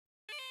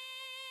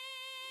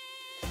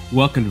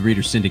Welcome to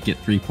Reader Syndicate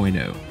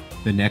 3.0,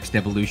 the next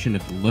evolution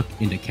of the look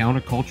into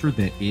counterculture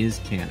that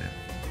is canon.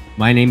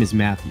 My name is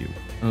Matthew,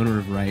 owner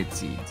of Riot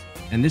Seeds,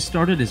 and this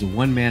started as a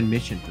one-man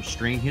mission for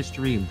strain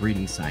history and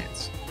breeding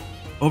science.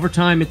 Over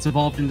time, it's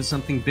evolved into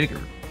something bigger,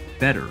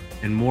 better,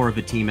 and more of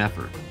a team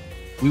effort.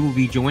 We will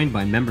be joined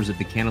by members of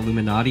the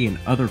Canilluminati and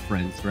other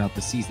friends throughout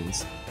the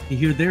seasons to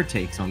hear their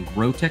takes on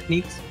grow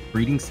techniques,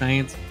 breeding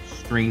science,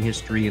 strain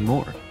history, and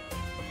more.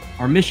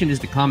 Our mission is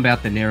to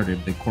combat the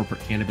narrative that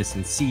corporate cannabis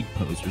and seed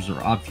posers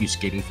are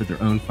obfuscating for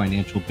their own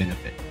financial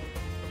benefit.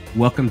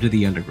 Welcome to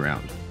the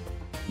underground.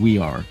 We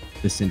are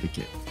the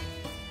Syndicate.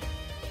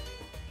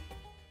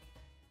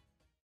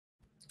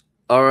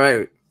 All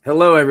right.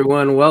 Hello,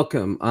 everyone.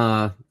 Welcome.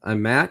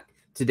 I'm Matt.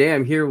 Today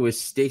I'm here with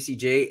Stacy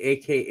J,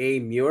 aka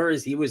Muir,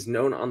 as he was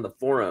known on the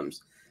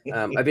forums.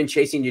 I've been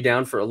chasing you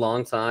down for a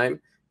long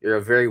time. You're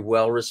a very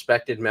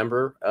well-respected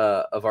member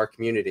of our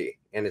community,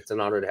 and it's an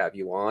honor to have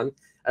you on.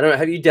 I don't know.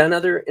 Have you done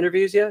other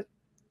interviews yet?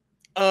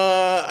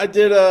 I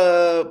did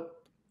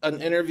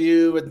an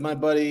interview with my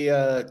buddy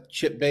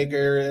Chip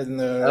Baker and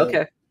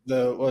the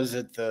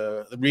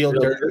Real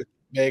Dirt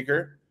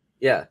Baker.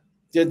 Yeah,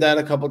 did that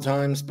a couple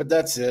times, but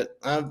that's it.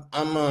 I'm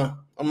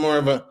more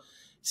of a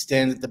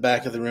stand at the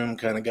back of the room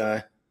kind of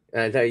guy.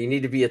 I know you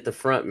need to be at the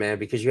front, man,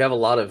 because you have a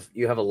lot of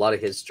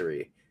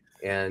history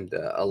and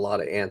a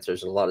lot of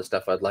answers and a lot of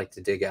stuff I'd like to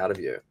dig out of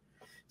you.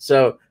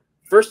 So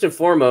first and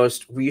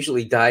foremost, we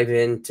usually dive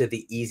into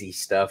the easy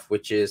stuff,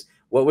 which is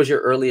what was your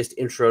earliest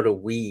intro to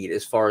weed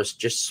as far as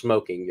just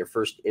smoking, your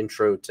first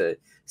intro to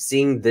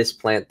seeing this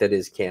plant that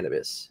is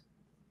cannabis?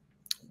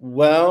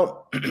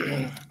 Well,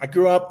 I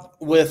grew up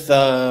around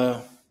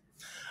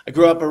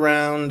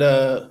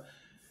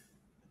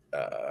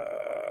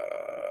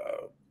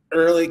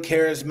early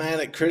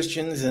charismatic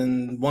Christians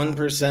and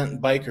 1%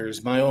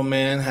 bikers. My old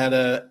man had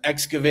an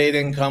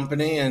excavating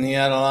company, and he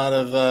had a lot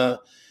of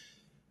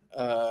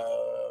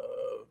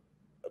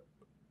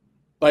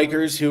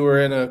bikers who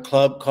were in a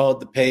club called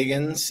the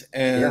Pagans,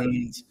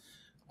 and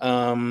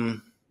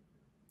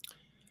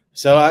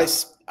so I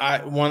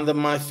one of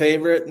my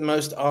favorite,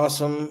 most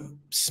awesome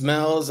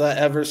smells I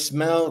ever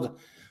smelled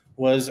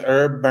was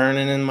herb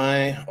burning in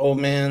my old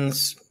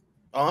man's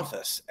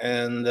office,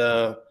 and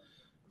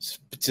it's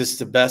just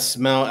the best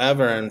smell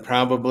ever. And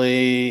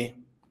probably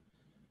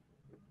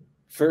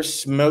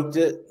first smoked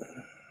it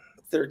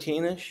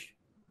 13-ish.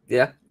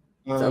 Yeah,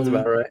 sounds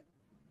about right.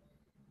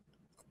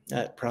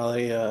 At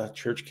probably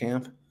church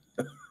camp.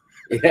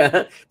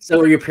 Yeah. So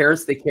were your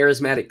parents the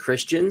charismatic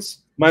Christians?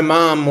 My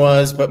mom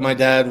was, but my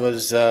dad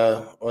was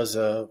a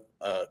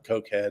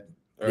cokehead.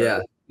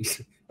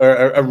 Or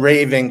a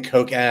raving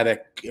coke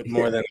addict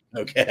more than a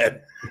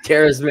cokehead.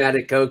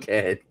 Charismatic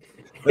cokehead.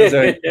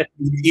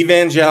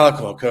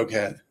 Evangelical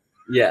cokehead.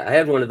 Yeah, I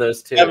had one of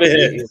those too.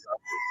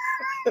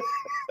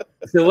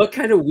 So what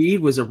kind of weed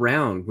was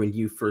around when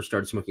you first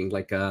started smoking?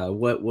 Like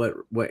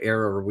what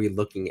era are we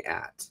looking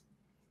at?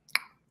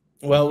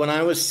 Well, when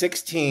I was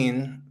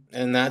 16,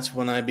 and that's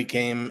when I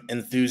became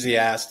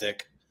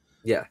enthusiastic.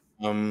 Yeah.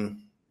 You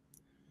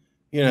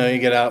know, you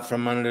get out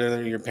from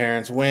under your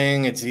parents'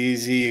 wing. It's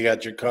easy. You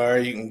got your car.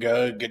 You can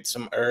go get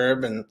some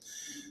herb. And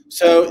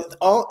so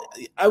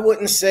I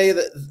wouldn't say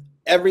that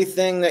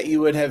everything that you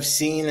would have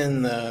seen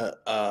in the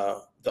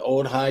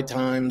old High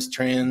Times,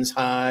 Trans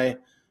High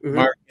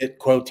market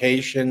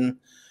quotation.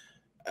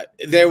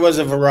 There was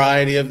a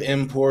variety of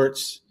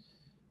imports.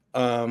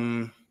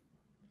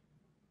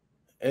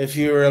 If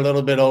you were a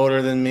little bit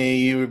older than me,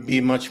 you would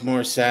be much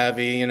more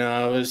savvy. You know,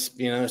 I was,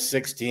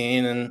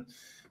 16 and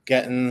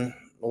getting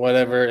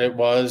whatever it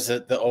was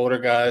that the older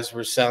guys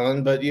were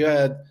selling. But you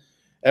had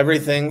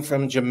everything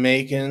from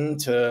Jamaican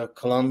to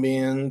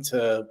Colombian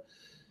to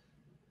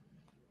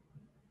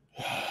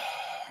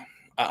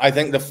I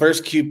think the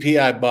first QP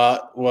I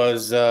bought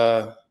was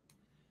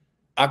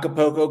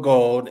Acapulco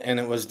Gold, and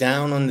it was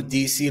down on the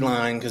DC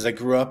line because I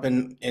grew up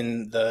in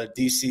the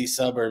DC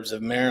suburbs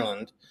of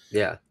Maryland.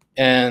 Yeah.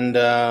 And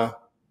the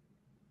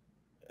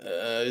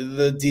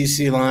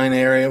DC line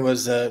area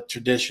was a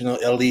traditional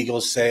illegal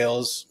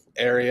sales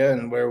area,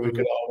 and where we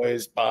could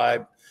always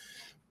buy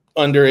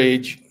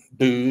underage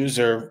booze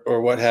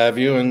or what have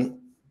you,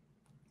 and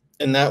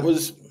that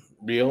was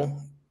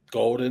real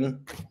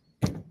golden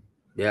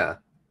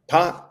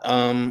pot.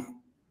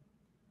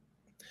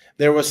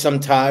 There was some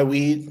Thai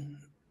weed.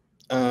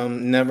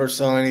 Never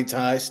saw any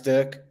Thai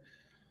stick,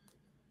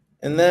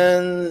 and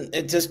then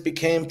it just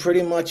became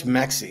pretty much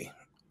Mexi.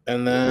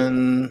 And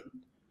then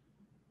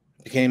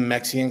became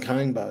Mexi and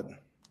kind bud.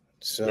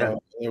 So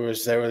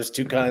there was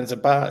two kinds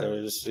of pot. There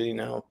was,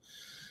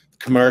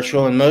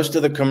 commercial, and most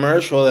of the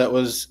commercial that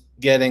was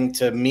getting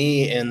to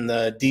me in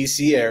the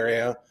DC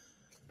area,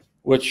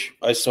 which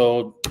I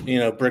sold,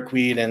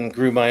 brickweed and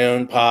grew my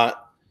own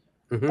pot.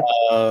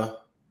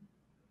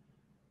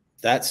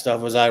 That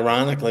stuff was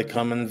ironically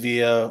coming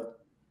via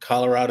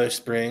Colorado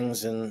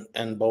Springs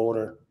and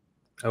Boulder.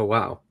 Oh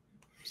wow!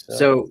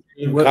 So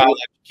college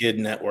kid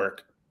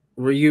network.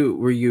 Were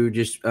you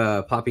just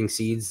popping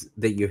seeds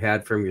that you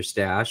had from your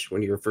stash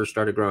when you first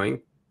started growing?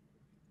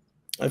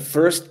 I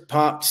first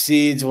popped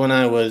seeds when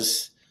I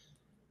was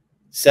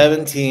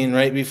 17,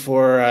 right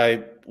before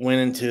I went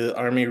into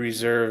Army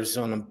Reserves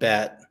on a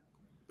bet.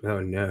 Oh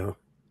no.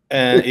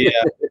 And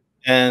yeah,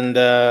 and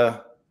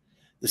the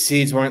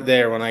seeds weren't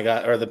there when I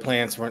got, or the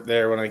plants weren't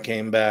there when I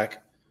came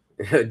back.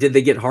 Did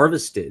they get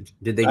harvested?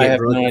 Did they I get have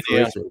grown no to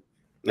idea. fruition?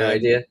 No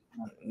idea.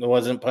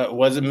 It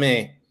wasn't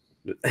me.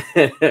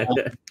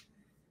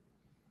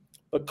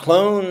 But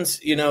clones,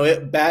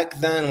 back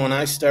then when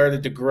I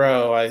started to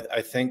grow,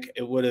 I think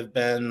it would have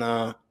been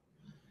the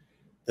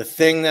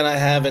thing that I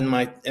have in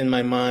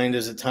my mind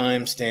as a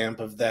timestamp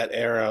of that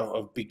era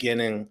of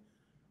beginning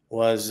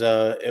was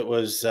it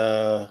was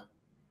the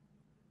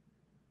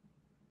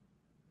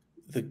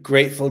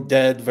Grateful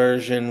Dead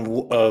version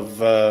of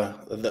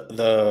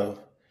the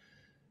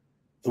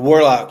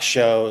Warlock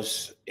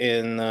shows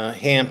in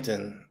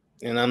Hampton.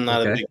 And I'm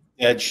not a Okay. big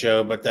Dead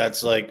show, but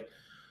that's like,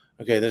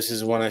 okay, this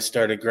is when I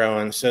started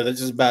growing. So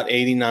this is about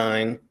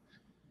 89.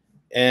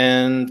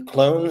 And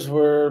clones they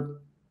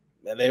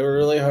were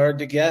really hard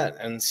to get,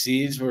 and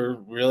seeds were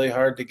really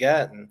hard to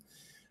get. And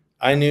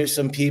I knew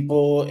some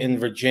people in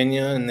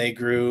Virginia, and they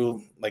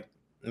grew like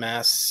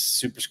mass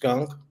super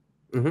skunk.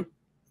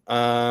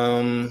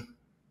 Mm-hmm.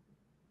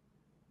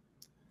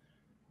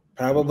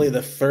 Probably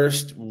the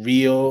first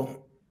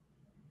real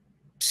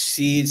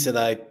seeds that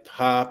I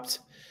popped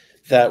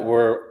that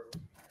were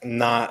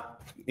not,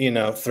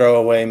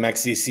 throwaway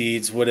Mexi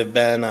seeds would have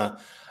been a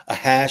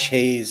hash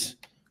haze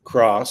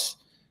cross.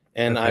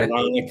 And Okay.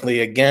 ironically,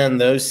 again,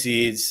 those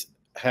seeds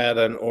had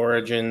an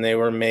origin. They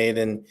were made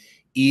in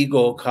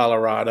Eagle,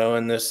 Colorado.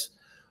 And this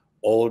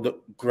old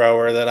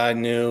grower that I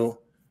knew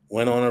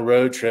went on a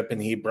road trip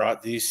and he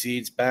brought these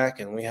seeds back,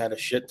 and we had a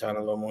shit ton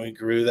of them. We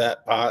grew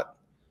that pot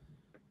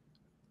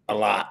a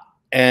lot.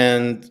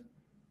 And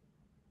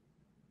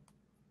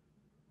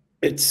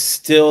it's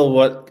still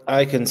what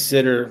I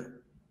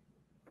consider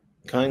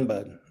kind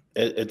bud.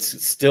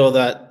 It's still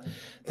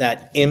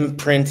that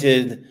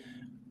imprinted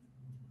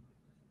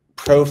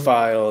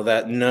profile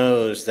that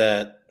knows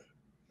that,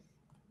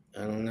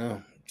 I don't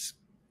know,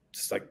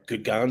 it's like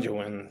good ganja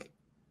when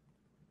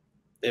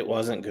it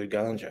wasn't good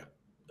ganja.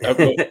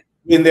 I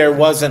mean, there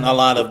wasn't a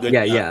lot of good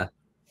Yeah, ganja. yeah.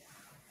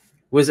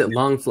 Was it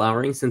long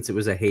flowering since it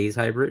was a haze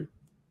hybrid?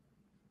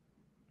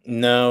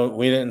 No,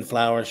 we didn't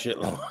flower shit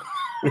long.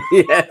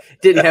 Yeah,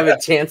 didn't have a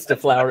chance to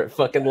flower it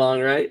fucking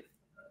long, right?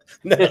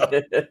 No,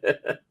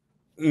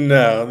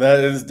 no, that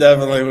is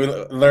definitely, we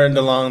learned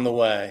along the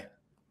way.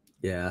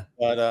 Yeah.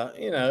 But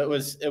it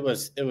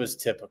was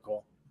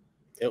typical.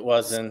 It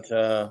wasn't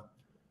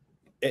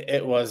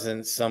it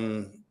wasn't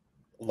some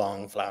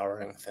long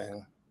flowering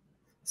thing.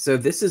 So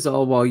this is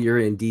all while you're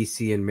in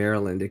DC and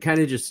Maryland. It kind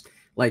of just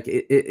like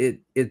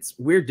it's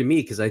weird to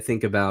me because I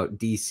think about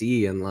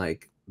DC and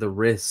like the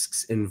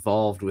risks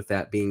involved with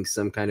that being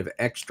some kind of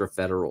extra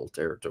federal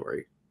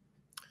territory.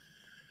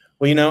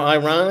 Well,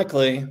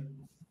 ironically,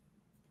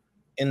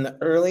 in the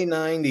early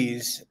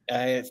 90s,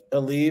 I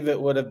believe it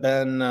would have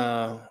been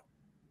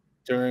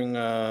during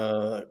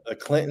the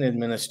Clinton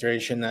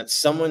administration, that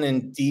someone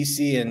in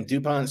DC and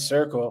DuPont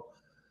Circle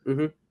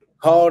Mm-hmm.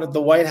 called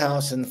the White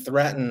House and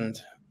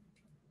threatened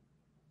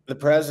the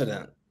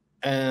president.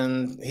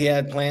 And he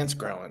had plants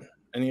growing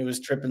and he was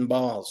tripping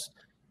balls.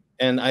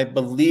 And I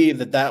believe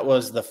that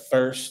was the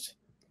first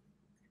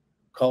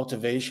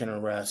cultivation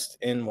arrest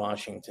in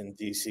Washington,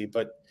 D.C.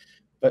 But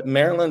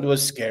Maryland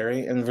was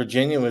scary and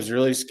Virginia was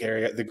really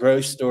scary. The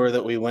grocery store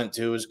that we went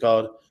to was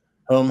called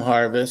Home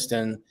Harvest,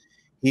 and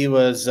he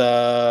was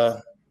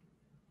from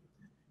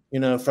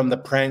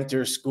the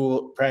prankster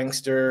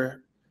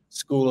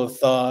school of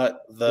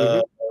thought,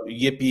 the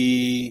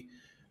yippie,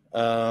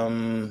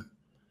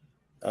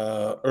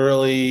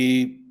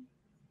 early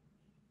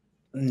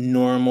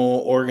normal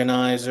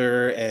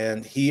organizer,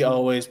 and he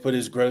always put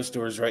his grocery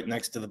stores right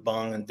next to the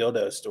bong and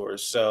dildo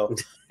stores. So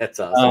That's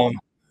awesome.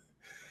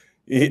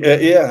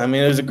 yeah, I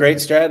mean, it was a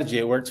great strategy.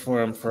 It worked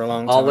for him for a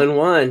long All time. in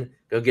one.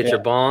 Go get Yeah.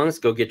 your bongs,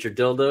 go get your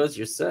dildos,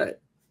 you're set.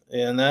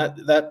 And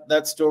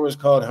that store was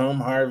called Home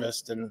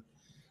Harvest, and the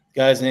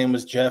guy's name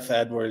was Jeff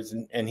Edwards,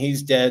 and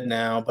he's dead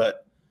now,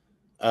 but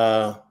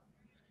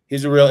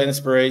he's a real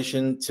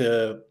inspiration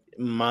to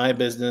my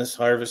business,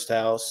 Harvest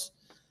House,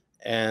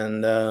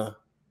 and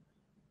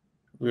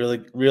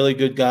really, really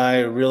good guy,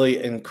 a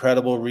really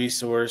incredible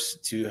resource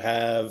to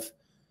have.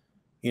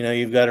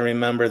 You've got to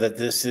remember that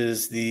this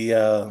is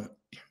the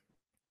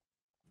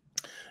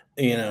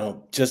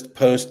just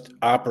post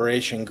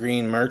Operation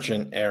Green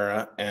Merchant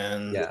era,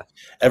 and Yeah.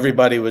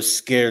 everybody was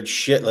scared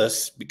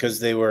shitless because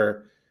they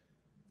were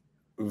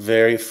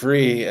very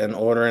free and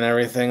ordering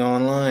everything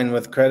online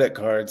with credit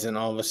cards, and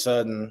all of a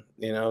sudden,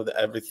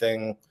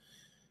 everything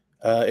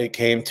it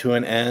came to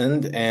an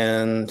end,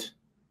 and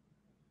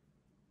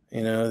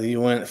you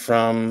went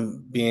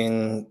from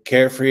being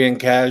carefree and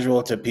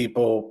casual to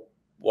people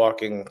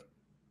walking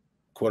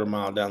quarter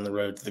mile down the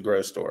road to the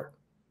grocery store.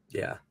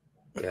 Yeah.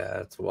 Yeah,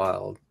 that's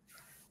wild.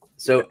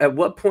 So at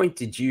what point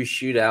did you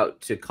shoot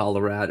out to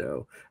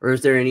Colorado? Or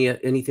is there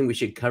anything we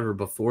should cover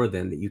before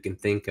then that you can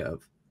think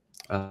of?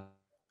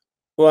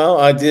 Well,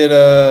 I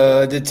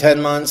did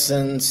 10 months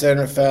in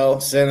Santa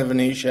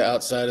Venetia,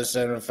 outside of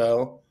Santa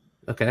Fe.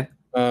 Okay.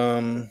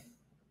 Um,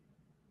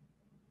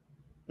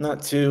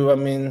 not too. I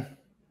mean,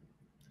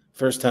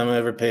 first time I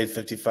ever paid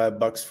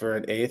 $55 for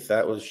an eighth.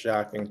 That was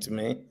shocking to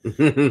me.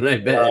 I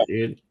bet,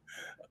 dude.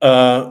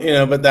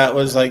 But that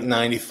was like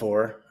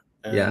 94,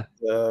 and Yeah.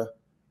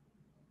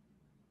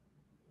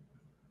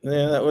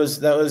 yeah, that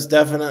was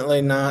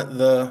definitely not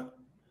the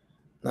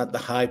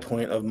high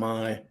point of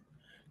my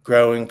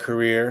growing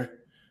career.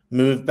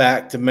 Moved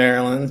back to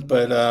Maryland,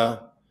 but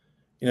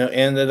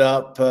ended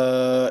up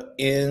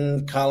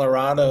in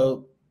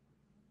Colorado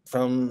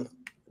from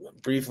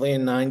briefly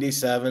in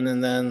 97,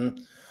 and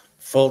then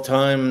full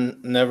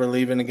time, never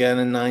leaving again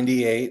in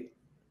 98.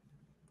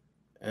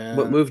 What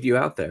And moved you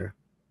out there?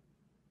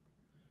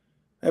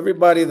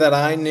 everybody that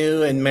I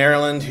knew in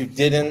Maryland who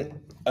didn't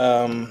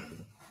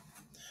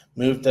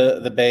move to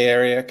the Bay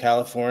Area,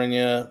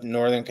 California,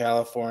 Northern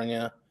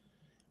California,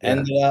 Yeah.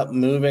 ended up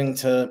moving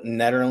to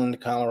Nederland,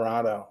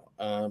 Colorado.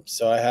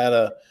 So I had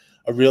a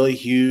really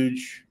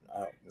huge,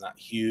 not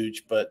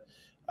huge, but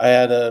I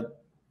had a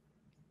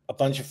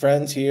bunch of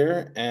friends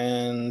here,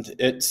 and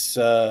it's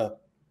got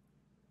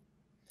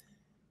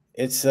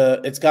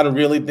a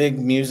really big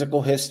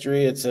musical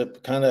history. It's a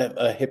kind of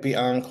a hippie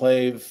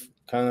enclave,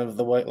 kind of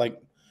the way like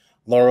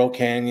Laurel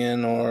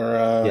Canyon or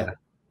Yeah.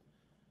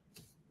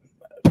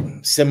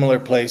 similar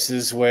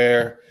places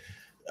where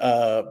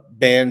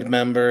band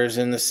members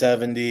in the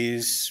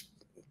 70s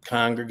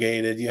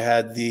congregated. You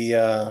had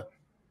the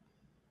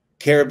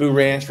Caribou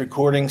Ranch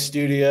recording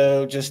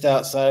studio just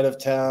outside of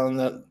town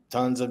that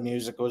tons of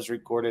music was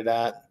recorded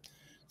at.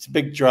 It's a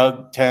big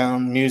drug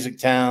town, music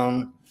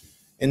town.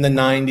 In the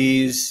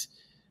 90s,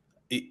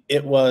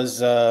 it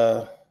was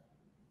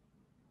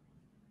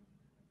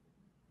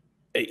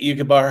you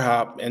could bar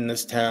hop in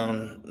this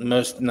town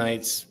most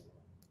nights,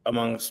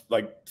 amongst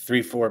like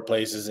 3-4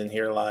 places and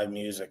hear live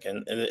music,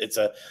 and it's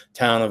a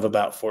town of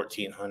about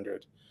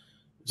 1,400.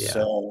 Yeah.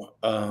 So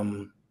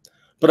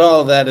but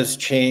all of that has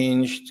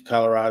changed.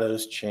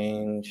 Colorado's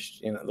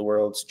changed, the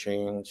world's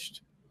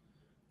changed.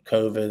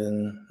 COVID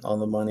and all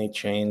the money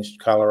changed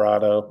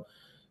Colorado.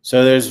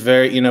 So there's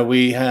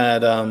we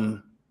had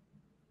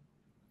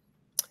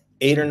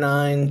 8 or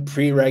 9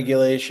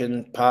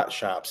 pre-regulation pot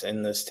shops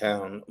in this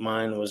town.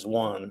 Mine was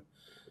one.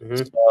 Hmm.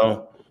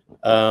 So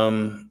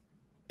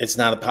it's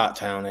not a pot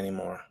town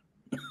anymore.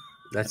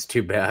 That's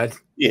too bad.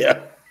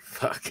 Yeah.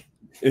 Fuck.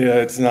 Yeah,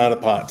 it's not a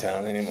pot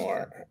town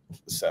anymore.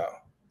 So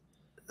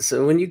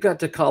when you got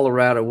to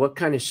Colorado, what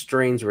kind of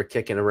strains were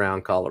kicking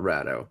around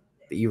Colorado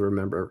that you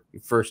remember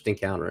first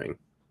encountering?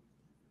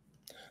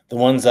 The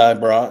ones I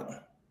brought.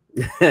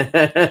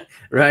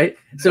 Right.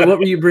 So what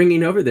were you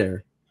bringing over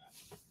there?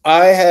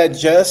 I had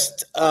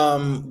just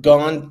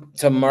gone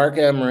to Mark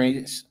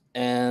Emery's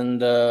and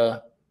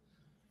bought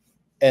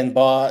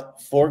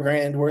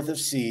 $4,000 worth of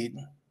seed.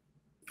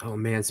 Oh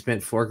man,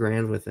 spent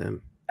 $4,000 with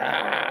him.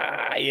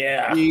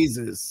 Yeah.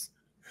 Jesus.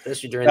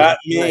 Especially during Got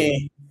that night.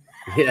 me.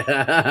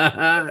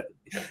 Yeah.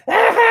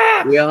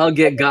 We all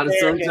got it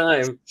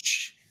sometime.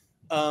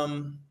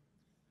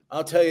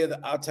 I'll tell you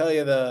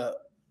the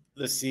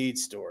seed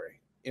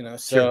story, so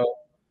Sure.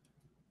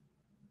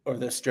 or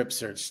the strip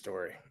search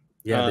story.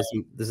 Yeah,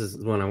 this is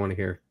the one I want to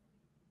hear.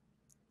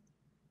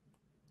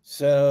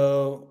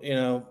 So,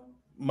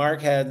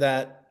 Mark had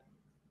that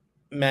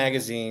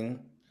magazine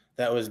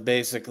that was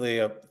basically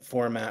a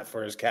format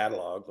for his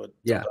catalog, but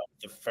Yeah.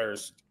 the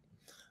first,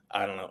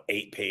 I don't know,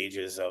 8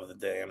 pages of the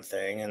damn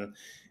thing. And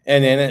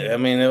in it, I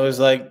mean, it was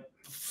like,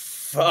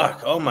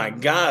 fuck, oh my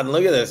God,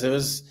 look at this. It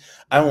was,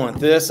 I want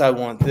this, I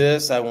want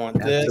this, I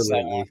want this, Absolutely.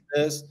 I want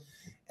this.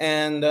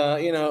 And,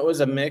 it was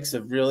a mix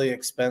of really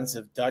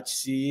expensive Dutch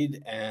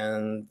seed,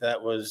 and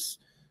that was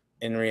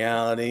in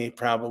reality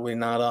probably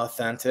not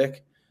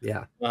authentic.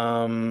 Yeah.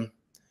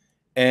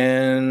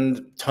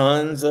 And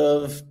tons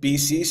of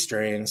BC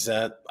strains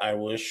that I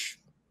wish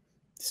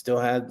still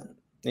had,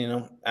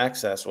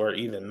 access or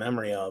even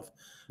memory of.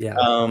 Yeah.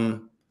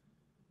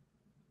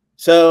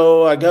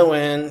 So I go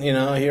in,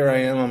 here I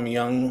am, I'm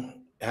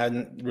young,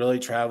 hadn't really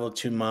traveled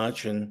too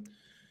much. And,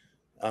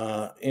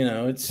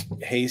 it's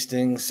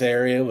Hastings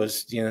area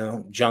was,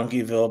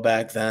 Junkieville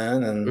back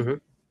then.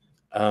 And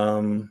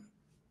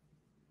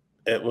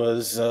it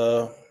was,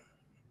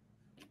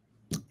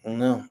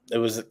 no, it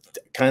was a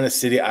kind of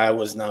city I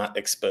was not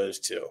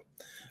exposed to.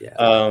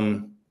 Yeah.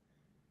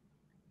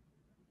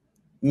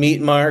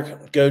 Meet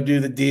Mark, go do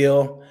the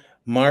deal.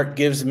 Mark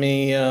gives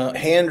me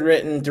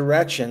handwritten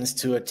directions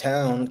to a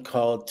town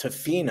called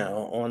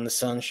Tofino on the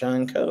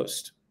Sunshine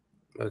Coast.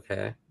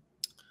 Okay.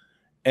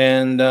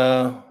 And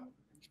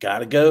got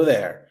to go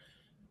there.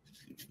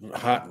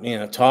 Hot,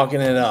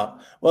 talking it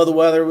up. Well, the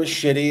weather was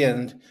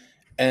shitty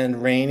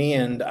and rainy,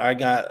 and I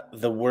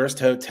got the worst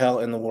hotel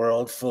in the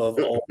world, full of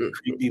old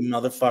creepy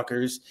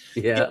motherfuckers.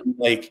 Yeah.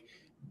 Like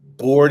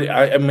bored.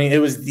 I mean,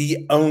 it was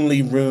the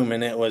only room,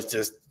 and it was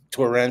just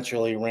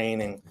torrentially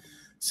raining.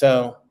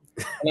 So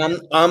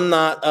I'm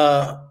not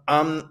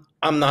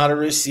I'm not a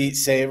receipt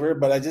saver,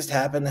 but I just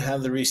happened to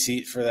have the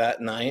receipt for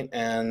that night,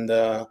 and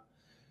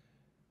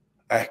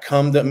I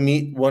come to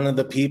meet one of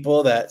the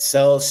people that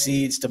sells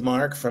seeds to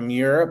Mark from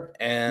Europe,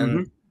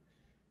 and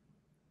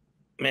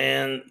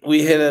man,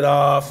 we hit it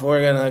off.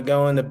 We're gonna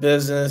go into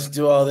business,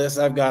 do all this.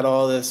 I've got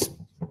all this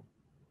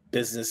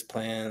business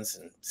plans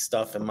and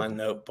stuff in my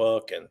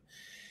notebook,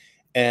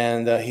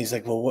 and he's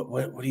like, "Well,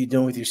 what are you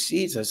doing with your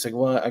seeds?" I said,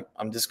 "Well,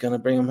 I'm just gonna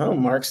bring them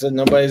home." Mark said,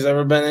 "Nobody's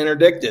ever been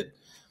interdicted."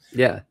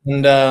 Yeah.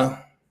 And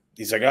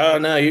he's like, "Oh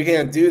no, you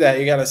can't do that.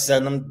 You got to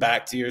send them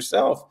back to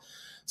yourself."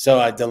 So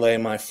I delay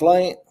my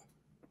flight,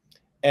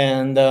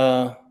 and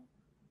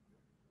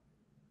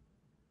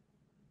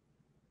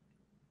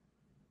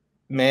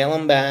mail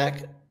them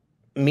back.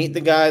 Meet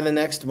the guy the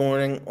next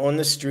morning on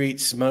the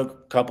street,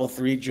 smoke a couple,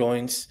 3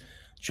 joints,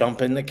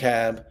 jump in the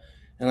cab,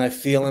 and I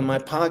feel in my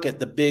pocket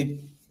the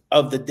big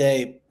of the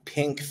day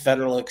pink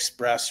Federal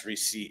Express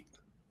receipt.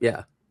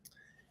 Yeah.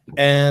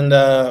 And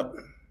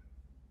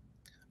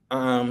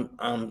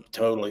I'm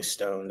totally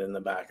stoned in the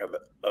back of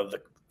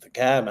the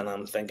cab, and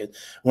I'm thinking,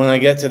 when I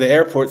get to the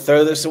airport,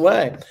 throw this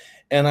away.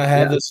 And I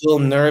have this little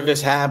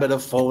nervous habit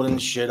of folding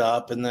shit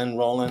up and then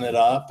rolling it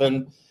up.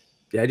 And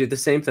I do the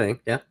same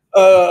thing. Yeah.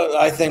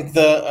 I think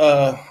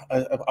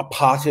a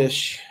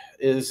potish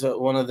is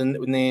one of the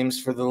names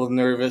for the little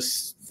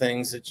nervous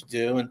things that you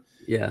do. And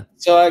yeah.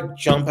 So I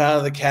jump out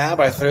of the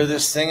cab, I throw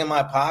this thing in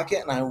my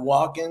pocket, and I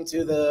walk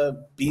into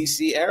the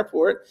BC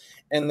airport,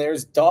 and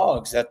there's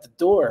dogs at the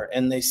door,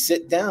 and they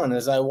sit down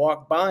as I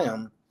walk by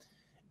them,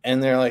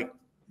 and they're like,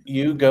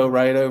 "You go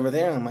right over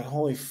there." And I'm like,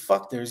 "Holy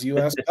fuck, there's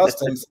U.S.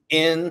 Customs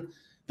in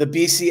the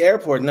BC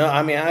airport." No,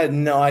 I mean, I had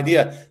no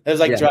idea. It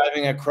was like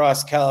driving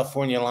across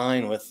California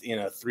line with,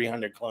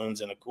 300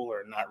 clones in a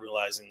cooler and not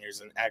realizing there's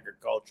an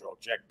agricultural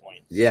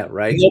checkpoint. Yeah,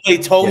 right. Nobody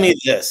told me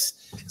this.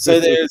 So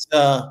there's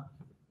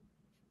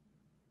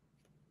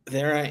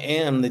there I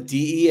am. The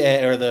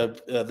DEA or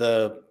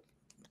the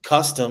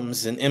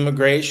customs and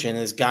immigration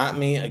has got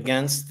me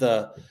against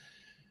the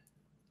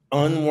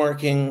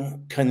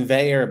unworking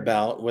conveyor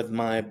belt with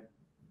my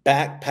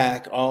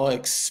backpack all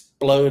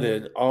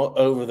exploded all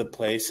over the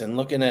place, and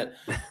looking at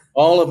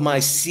all of my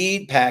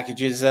seed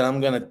packages that I'm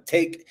going to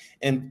take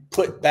and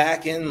put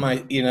back in my,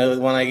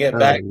 when I get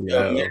back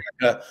to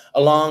America,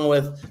 along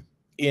with,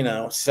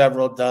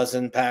 several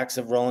dozen packs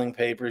of rolling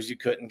papers you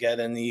couldn't get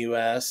in the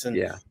U.S.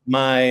 and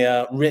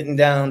my written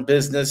down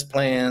business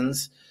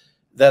plans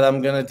that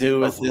I'm going to do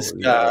with this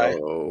guy.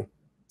 No.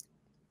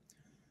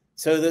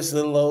 So this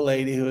little old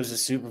lady who is a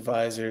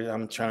supervisor,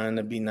 I'm trying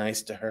to be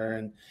nice to her,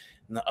 and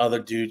the other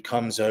dude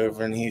comes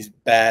over, and he's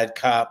bad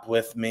cop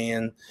with me,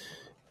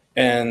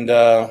 and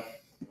they're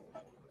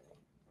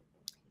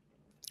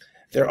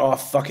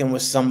off fucking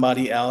with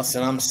somebody else,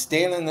 and I'm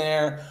standing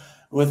there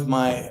with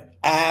my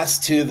ass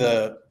to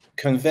the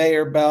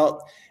conveyor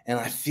belt, and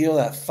I feel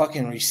that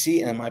fucking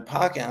receipt in my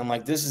pocket. I'm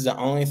like, this is the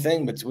only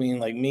thing between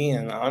like me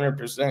and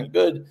 100%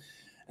 good.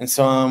 And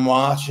so I'm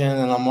watching,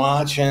 and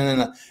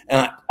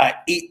I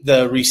eat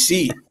the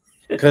receipt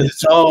because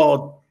it's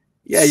all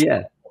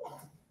yeah.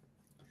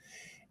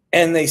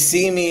 And they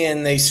see me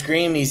and they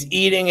scream, he's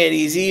eating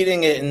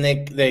it, and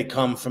they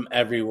come from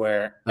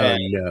everywhere. Oh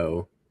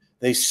no.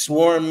 They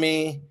swarm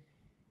me,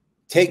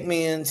 take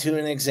me into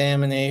an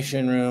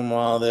examination room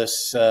while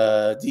this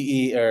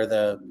DE or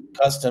the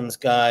customs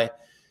guy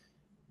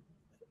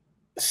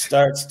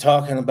starts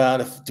talking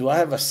about, do I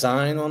have a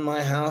sign on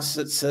my house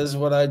that says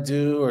what I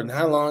do, or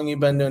how long you've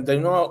been doing. They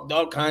know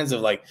all kinds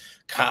of like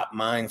cop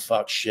mind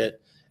fuck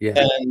shit. Yeah.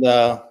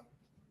 And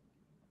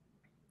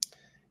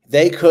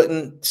they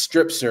couldn't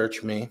strip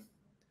search me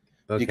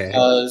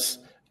because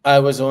I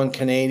was on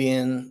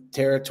Canadian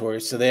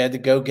territory, so they had to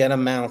go get a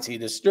Mountie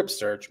to strip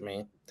search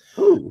me.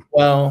 Ooh.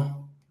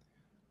 Well,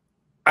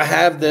 I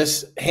have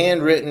this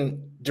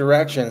handwritten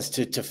directions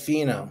to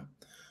Tofino.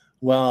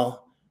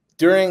 Well,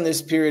 during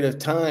this period of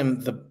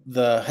time,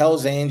 the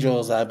Hells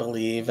Angels, I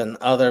believe, and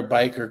other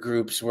biker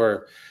groups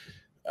were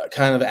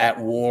kind of at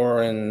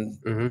war and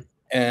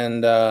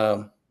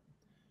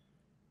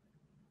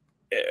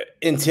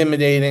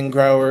intimidating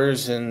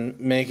growers and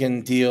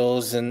making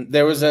deals. And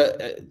there was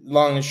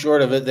long and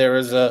short of it, there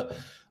was a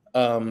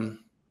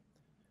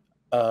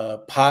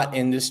pot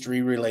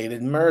industry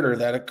related murder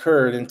that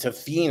occurred in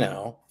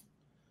Tofino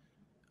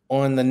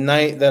on the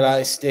night that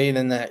I stayed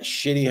in that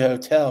shitty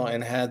hotel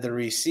and had the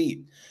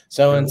receipt.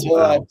 So until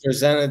I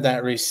presented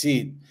that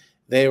receipt,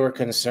 they were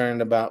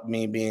concerned about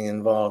me being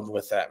involved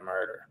with that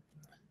murder.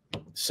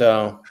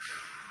 So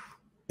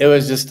it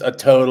was just a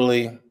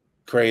totally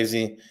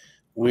crazy,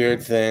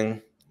 weird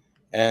thing.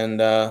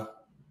 And I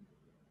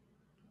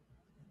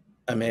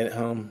made it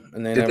home,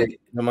 and they never came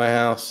to my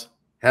house.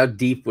 How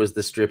deep was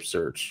the strip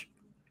search?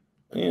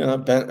 I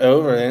bent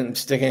over. I didn't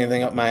stick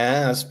anything up my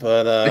ass,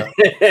 but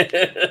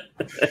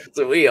that's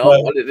what we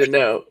all wanted to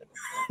know.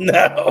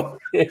 No,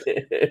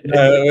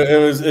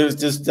 it was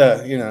just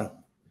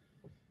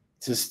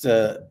just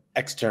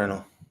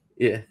external.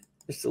 Yeah,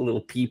 just a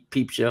little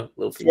peep show.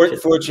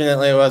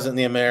 Fortunately, it wasn't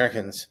the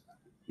Americans.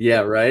 Yeah,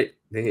 right.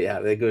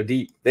 They go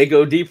deep. They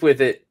go deep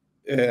with it.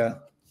 Yeah.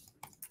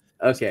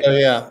 Okay. So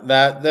yeah,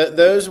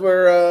 those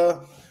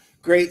were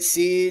great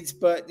seeds,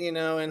 but you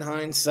know, in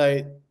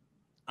hindsight,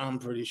 I'm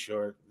pretty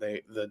sure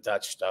the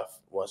Dutch stuff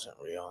wasn't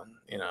real. And,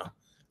 you know,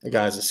 the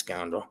guy's a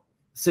scoundrel.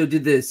 So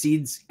did the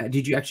seeds?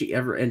 Did you actually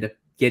ever end up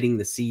getting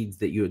the seeds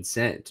that you had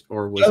sent,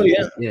 or was Oh it?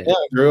 yeah, yeah.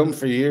 I grew them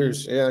for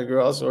years. Yeah, I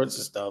grew all sorts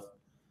of stuff.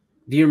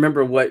 Do you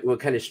remember what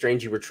kind of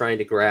strains you were trying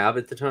to grab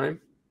at the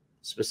time,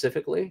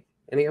 specifically?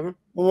 Any of them?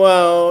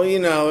 Well, you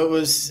know, it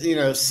was, you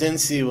know,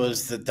 Cincy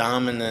was the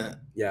dominant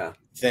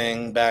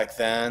thing back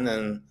then,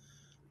 and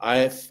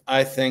I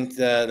think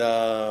that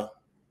I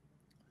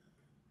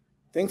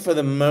think for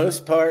the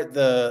most part,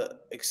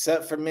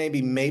 except for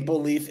maybe Maple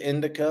Leaf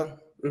Indica,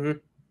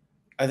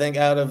 I think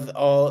out of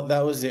all,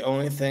 that was the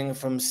only thing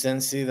from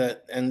Cincy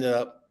that ended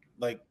up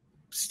like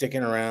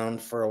sticking around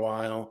for a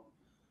while.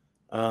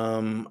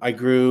 I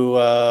grew.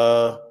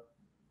 Oh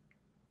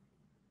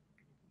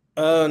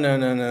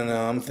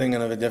no! I'm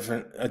thinking of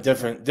a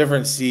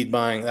different seed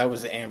buying. That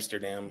was the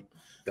Amsterdam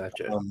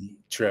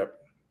trip.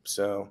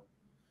 So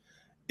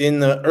in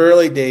the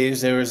early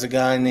days, there was a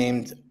guy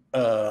named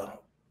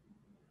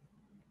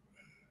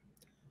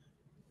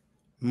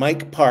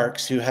Mike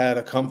Parks who had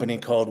a company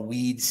called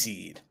Weed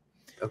Seed.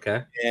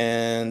 Okay.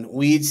 And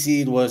Weed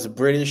Seed was a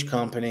British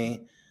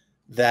company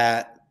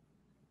that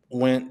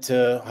went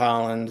to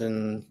Holland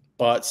and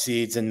bought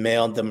seeds and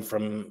mailed them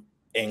from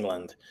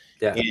England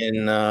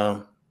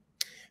in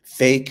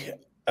fake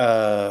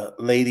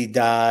Lady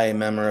Di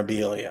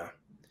memorabilia.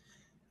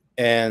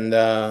 And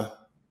I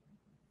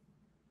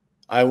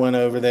went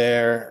over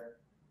there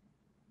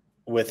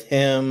with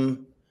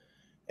him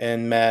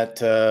and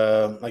met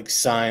like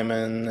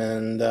Simon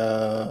and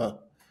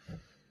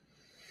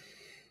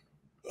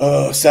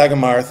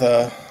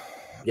Sagamartha.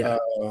 Yeah.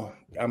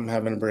 I'm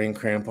having a brain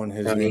cramp on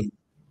his name.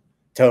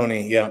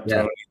 Tony. Yeah.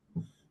 Tony.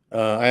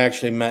 I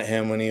actually met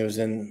him when he was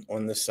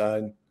on this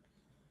side.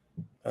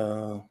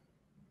 But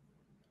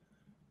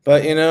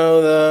you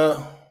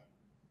know,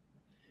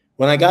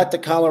 when I got to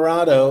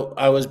Colorado,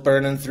 I was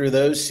burning through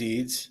those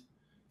seeds.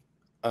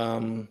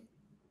 And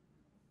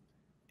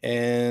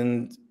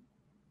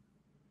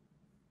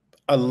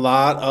a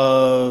lot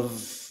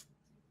of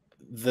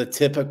the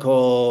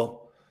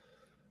typical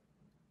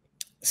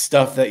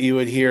stuff that you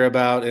would hear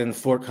about in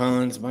Fort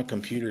Collins. My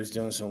computer's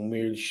doing some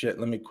weird shit.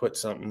 Let me quit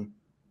something.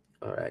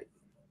 All right.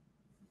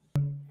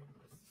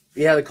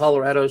 Yeah, the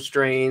Colorado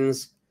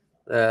strains,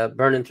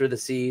 burning through the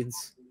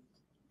seeds.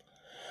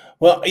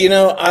 Well, you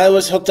know, I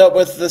was hooked up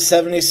with the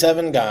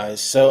 77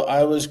 guys, so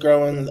I was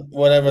growing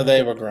whatever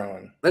they were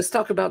growing. Let's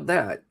talk about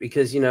that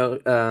because, you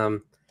know,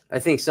 I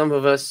think some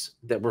of us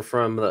that were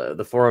from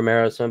the Forum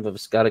era, some of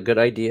us got a good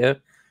idea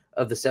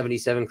of the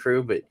 77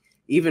 crew, but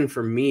even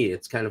for me,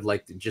 it's kind of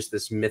like just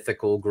this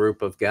mythical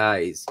group of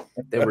guys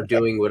that were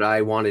doing what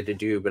I wanted to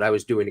do, but I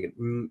was doing it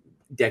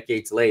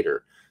decades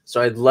later.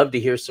 So I'd love to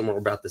hear some more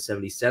about the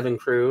 77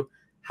 crew.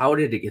 How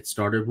did it get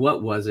started?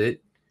 What was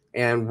it?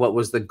 And what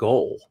was the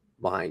goal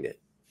behind it?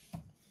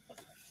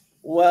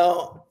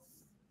 Well,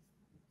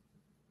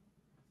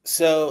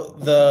 so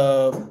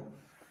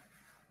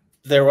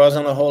there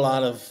wasn't a whole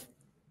lot of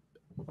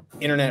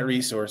internet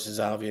resources,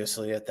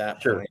 obviously, at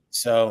that point.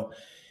 So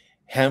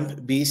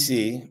Hemp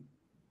BC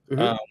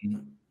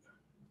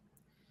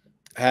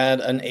had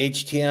an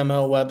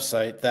HTML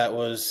website that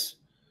was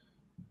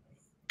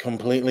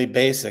completely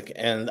basic,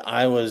 and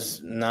I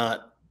was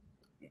not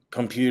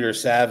computer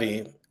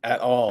savvy at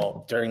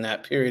all during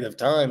that period of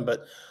time.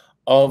 But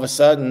all of a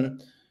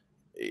sudden,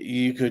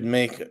 you could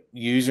make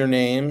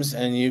usernames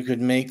and you could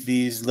make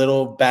these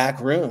little back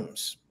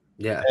rooms.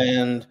 Yeah.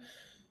 And,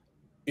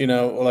 you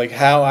know, like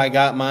how I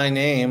got my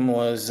name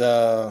was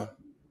I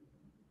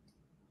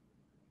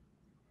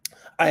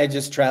had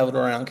just traveled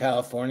around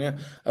California.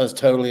 I was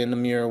totally in the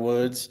Muir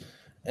Woods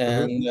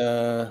and,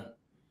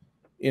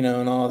 you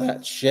know, and all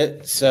that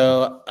shit.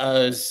 So I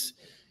was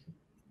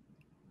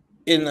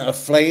in a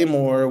flame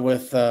war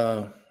with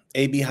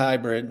AB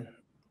Hybrid.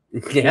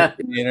 Yeah.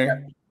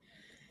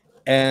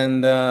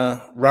 And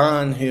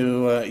Ron,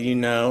 who you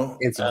know,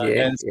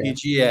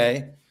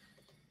 NCGA,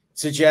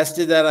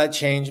 suggested that I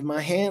change my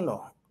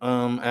handle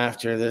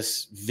after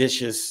this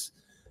vicious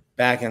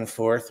back and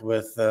forth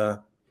with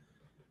Lumi.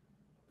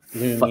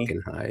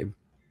 Fucking Hybe.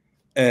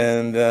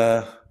 And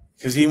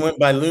because he went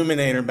by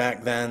Luminator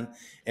back then,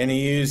 and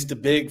he used the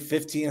big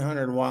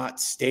 1500 watt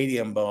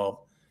stadium bulb.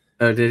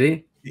 Oh, did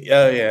he?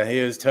 Oh yeah,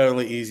 he was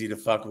totally easy to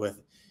fuck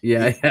with.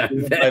 Yeah, he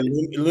went by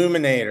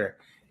Luminator.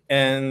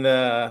 And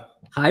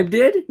Hybe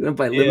did? Went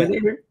by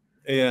Luminator?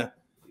 Yeah.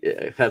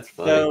 Yeah, that's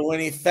funny. So when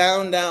he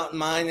found out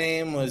my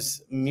name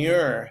was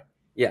Muir,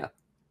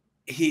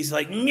 he's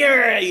like,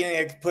 Muir, you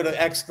know, put an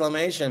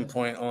exclamation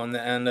point on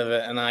the end of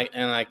it, and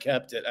I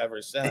kept it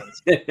ever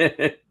since.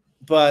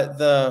 But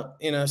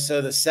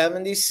so the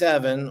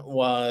 77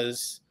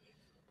 was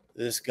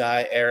this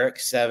guy Eric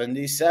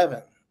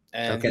 77,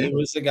 and he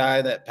was the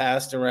guy that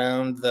passed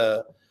around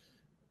the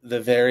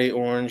very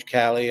orange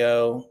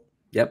Calio.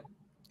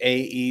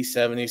 AE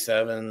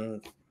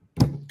 77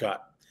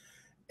 got.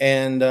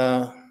 And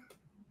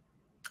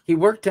He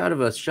worked out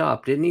of a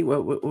shop, didn't he?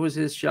 What was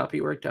his shop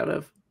he worked out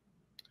of?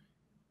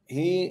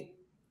 He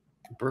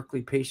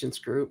Berkeley Patients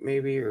Group,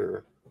 maybe,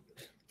 or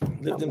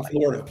lived in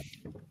Florida.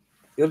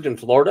 He lived in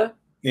Florida?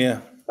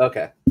 Yeah.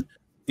 Okay.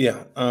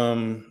 Yeah.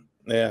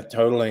 Yeah,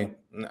 totally.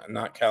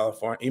 Not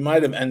California. He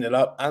might have ended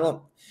up,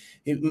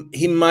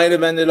 he might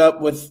have ended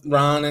up with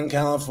Ron in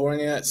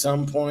California at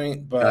some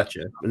point, but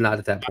Gotcha. But not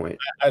at that point.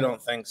 I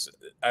don't think so.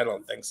 I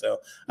don't think so.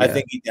 Yeah. I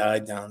think he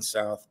died down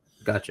south.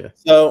 Gotcha.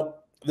 So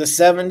the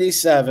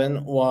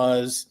 77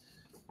 was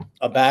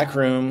a back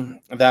room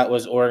that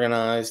was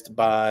organized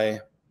by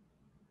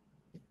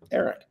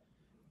Eric.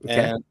 Okay.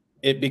 And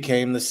it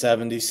became the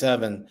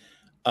 77.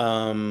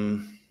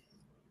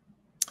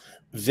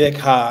 Vic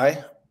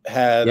High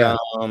had Yeah.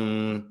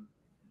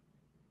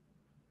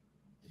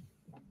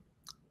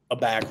 a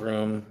back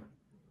room.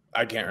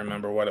 I can't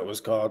remember what it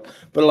was called,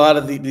 but a lot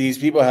of these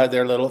people had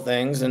their little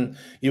things, and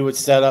you would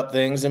set up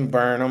things and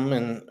burn them,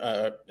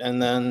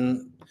 and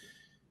then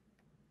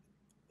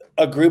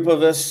a group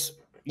of us,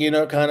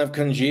 kind of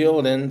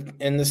congealed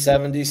in the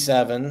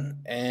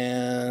 77,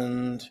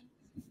 and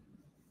I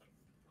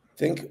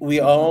think we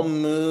all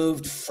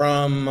moved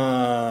from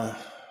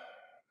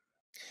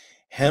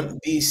Hemp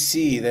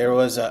BC. There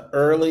was an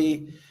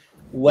early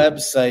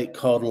website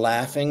called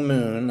Laughing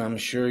Moon. I'm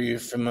sure you're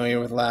familiar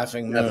with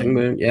Laughing Moon. Laughing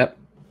Moon. Yep.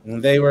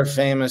 And they were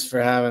famous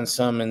for having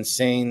some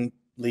insanely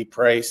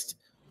priced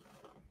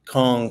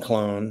Kong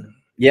clone.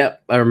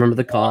 Yep. I remember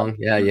the Kong.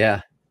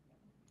 Yeah.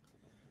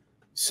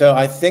 So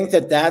I think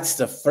that's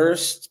the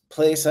first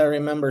place I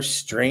remember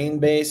strain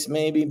base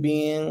maybe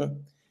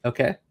being.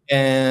 Okay.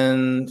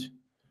 And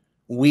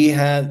we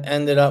had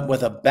ended up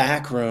with a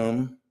back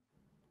room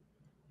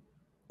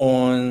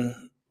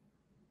on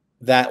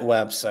that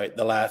website,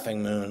 the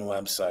Laughing Moon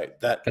website,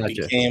 that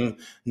became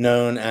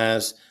known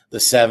as the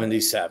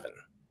 77.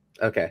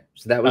 Okay.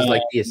 So that was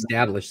like the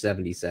established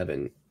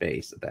 77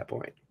 base at that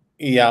point.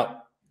 Yeah.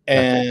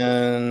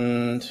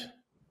 And,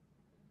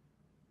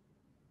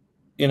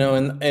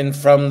 and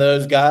from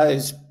those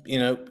guys,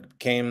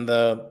 came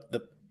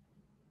the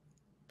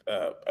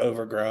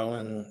Overgrow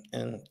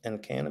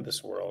and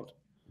cannabis world.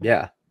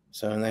 Yeah.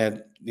 So, and they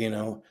had,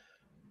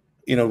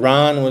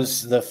 Ron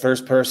was the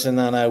first person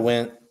that I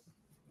went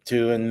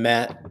to and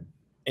met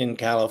in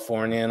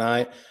California.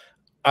 And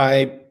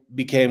I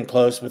became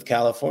close with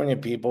California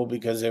people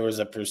because there was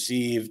a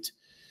perceived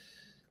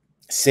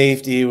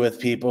safety with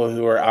people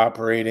who are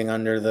operating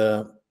under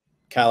the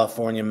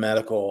California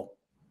medical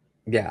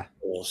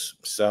rules.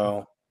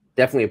 So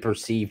definitely a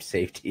perceived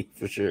safety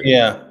for sure.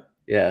 Yeah.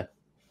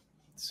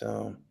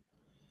 So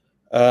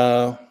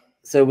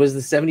was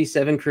the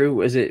 77 crew,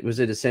 was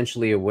it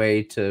essentially a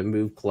way to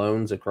move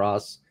clones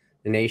across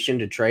the nation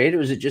to trade, or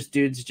was it just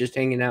dudes just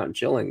hanging out and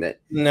chilling?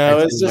 No,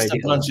 it's just a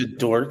bunch of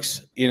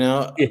dorks,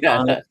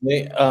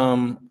 honestly.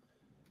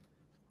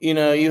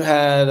 You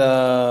had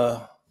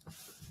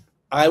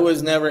I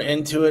was never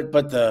into it,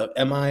 but the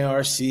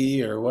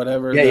MIRC or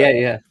whatever.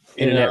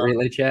 Internet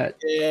relay chat.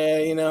 Yeah,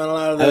 and a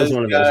lot of I was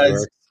one of those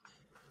dorks.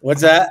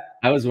 What's that?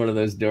 I was one of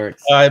those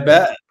dorks. I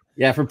bet.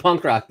 Yeah, for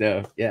punk rock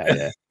though.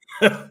 Yeah.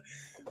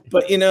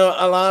 But a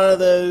lot of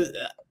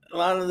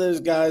those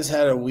guys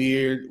had a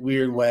weird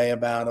way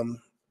about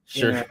them.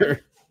 Sure.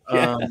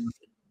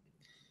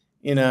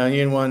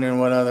 You're wondering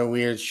what other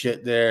weird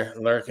shit they're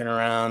lurking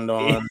around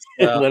on.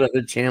 What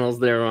other channels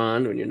they're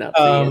on when you're not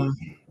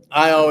seeing.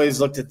 I always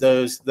looked at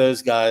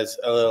those guys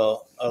a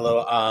little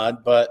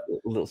odd, but a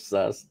little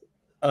sus.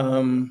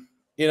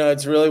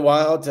 It's really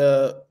wild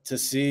to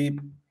see,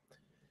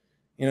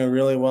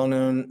 really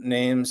well-known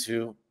names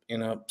who,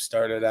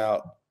 started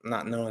out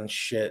not knowing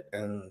shit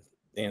and,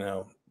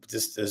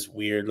 just as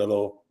weird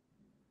little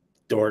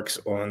dorks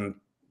on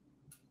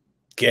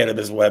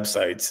cannabis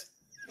websites.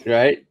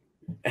 Right.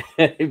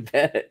 I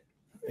bet.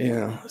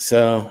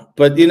 So,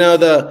 but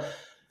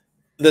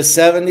the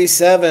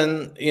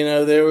 77,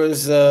 there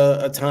was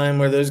a time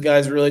where those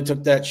guys really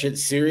took that shit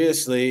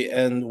seriously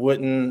and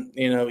wouldn't,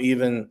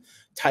 even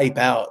type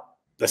out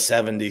the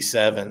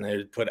 77.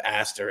 They'd put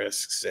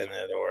asterisks in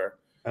it or.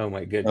 Oh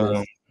my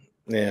goodness.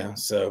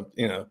 So,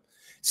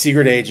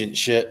 secret agent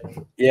shit.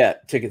 Yeah.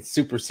 Took it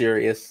super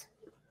serious.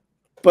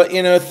 But,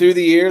 through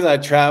the years, I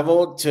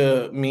traveled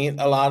to meet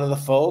a lot of the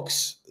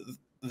folks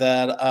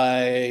that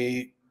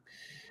I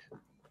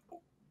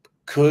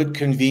could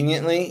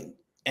conveniently,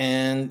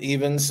 and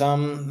even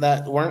some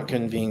that weren't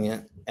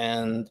convenient.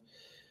 And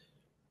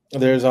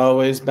there's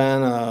always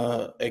been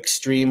a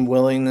extreme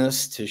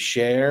willingness to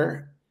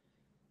share.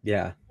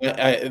 Yeah.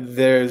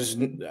 There's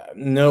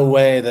no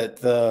way that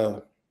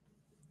the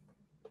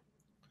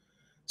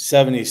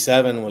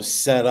 77 was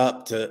set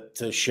up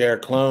to share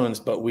clones,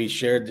 but we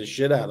shared the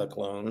shit out of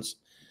clones.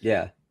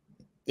 Yeah.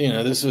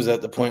 This was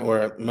at the point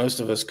where most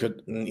of us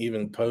couldn't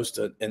even post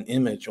an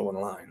image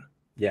online.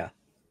 Yeah.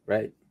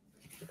 Right.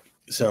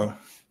 So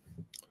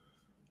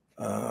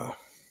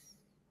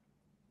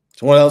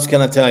what else can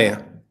I tell you?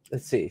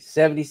 Let's see.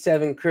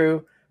 77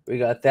 crew. We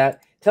got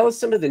that. Tell us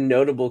some of the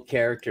notable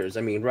characters.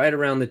 I mean, right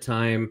around the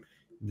time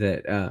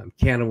that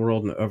Canna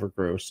World and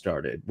Overgrow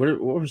started? What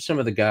were some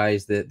of the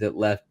guys that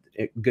left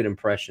good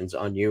impressions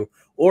on you,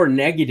 or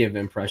negative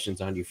impressions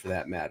on you, for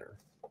that matter?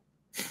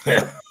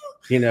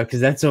 You know, because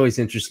that's always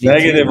interesting.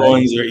 Negative too, right?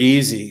 ones are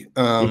easy.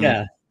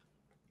 Yeah.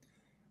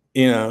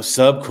 You know,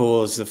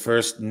 Subcool is the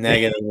first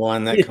negative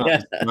one that comes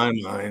Yeah. to my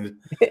mind.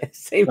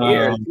 Same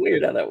here. It's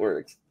weird how that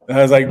works. I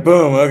was like,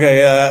 boom, okay,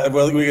 yeah,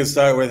 well, we can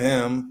start with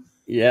him.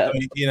 Yeah. I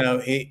mean, you know,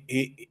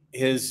 he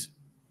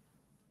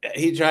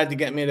tried to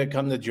get me to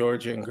come to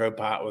Georgia and grow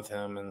pot with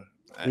him, and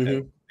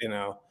you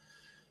know,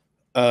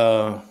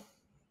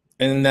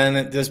 and then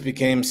it just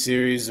became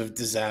series of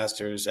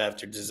disasters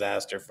after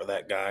disaster for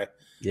that guy.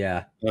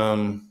 Yeah.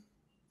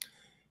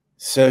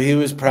 So he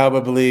was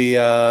probably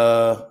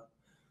the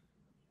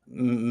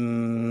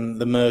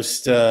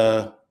most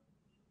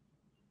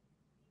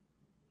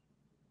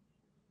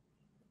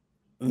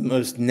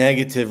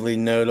negatively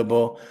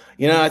notable.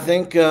 You know, I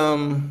think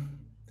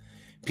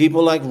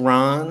people like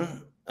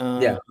Ron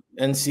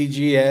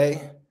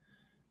NCGA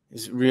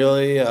is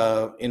really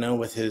you know,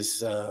 with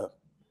his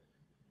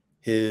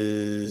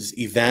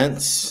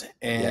events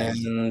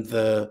and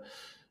the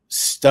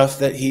stuff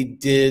that he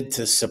did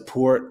to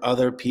support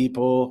other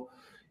people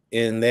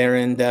in their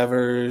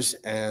endeavors.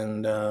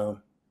 And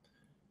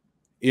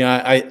you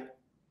know,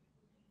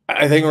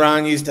 I think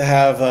Ron used to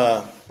have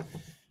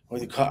what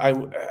do you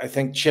call, I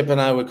think Chip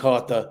and I would call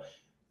it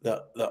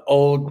the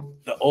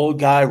old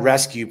guy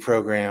rescue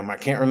program. I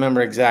can't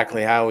remember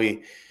exactly how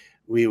we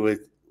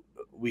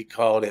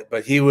called it,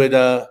 but he would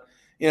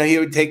you know, he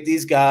would take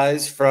these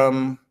guys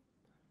from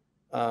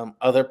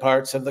other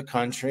parts of the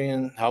country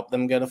and help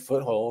them get a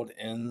foothold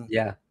in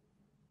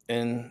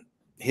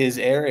his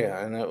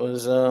area. And it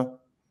was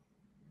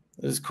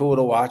cool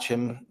to watch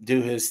him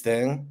do his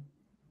thing.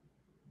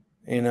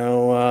 You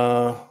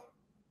know,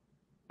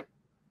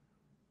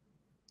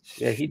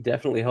 yeah, he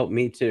definitely helped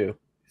me too.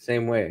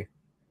 Same way.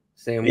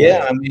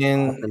 Yeah, I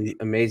mean, awesome,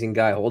 amazing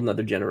guy, whole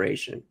another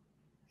generation.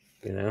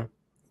 You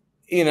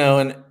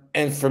know,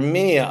 and for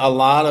me, a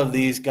lot of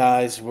these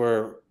guys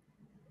were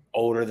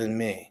older than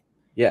me.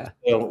 Yeah.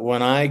 So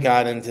when I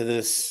got into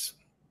this,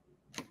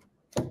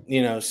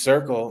 you know,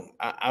 circle,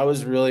 I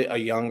was really a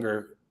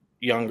younger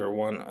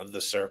one of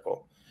the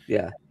circle.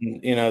 Yeah.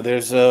 You know,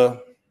 there's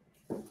a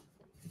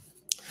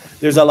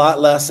lot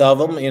less of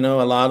them. You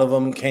know, a lot of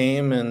them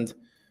came and,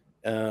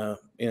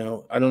 you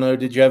know, I don't know.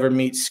 Did you ever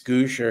meet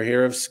Scoosh or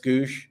hear of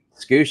Scoosh?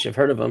 Scoosh, I've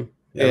heard of him.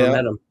 Never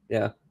met him.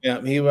 Yeah. Yeah.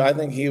 I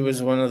think he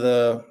was one of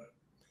the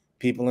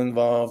people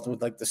involved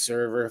with like the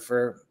server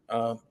for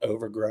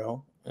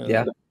Overgrow.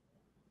 And,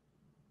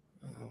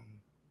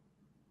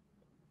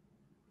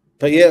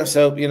 but yeah,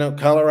 so, you know,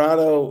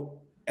 Colorado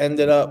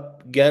ended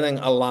up getting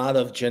a lot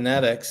of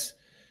genetics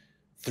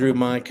through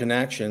my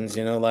connections,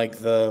 you know, like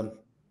the,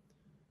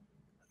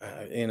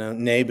 you know,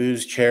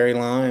 Nebu's Cherry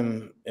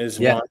Lime is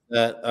one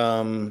that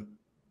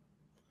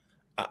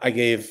I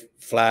gave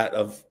flat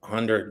of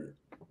hundreds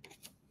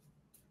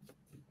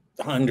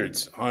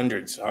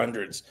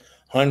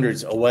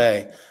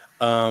away.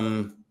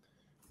 And,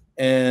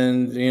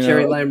 you know,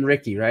 Cherry Lime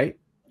Ricky, right?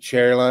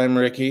 Cherry Lime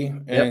Ricky.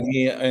 And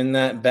he, in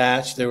that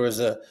batch, there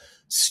was a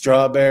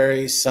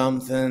strawberry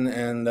something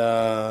and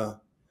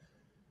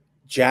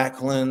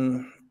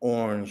Jacqueline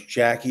Orange,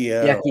 Jackie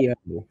O. Jackie O.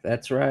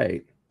 That's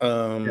right.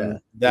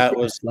 That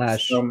was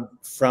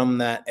from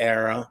that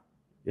era.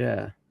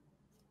 Yeah.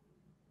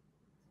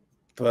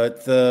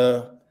 But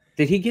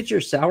did he get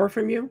your sour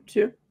from you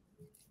too?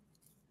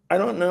 I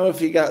don't know if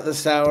he got the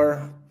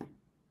sour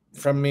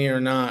from me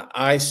or not.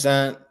 I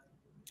sent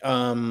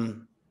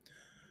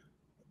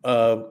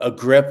a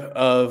grip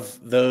of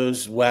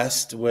those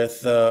west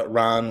with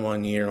Ron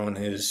one year on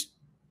his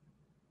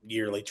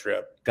yearly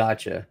trip.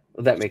 Gotcha.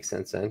 Well, that makes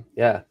sense then.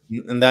 Yeah.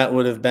 And that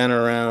would have been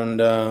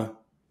around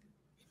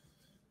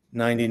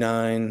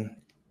 99,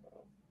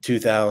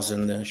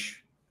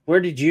 2000-ish. Where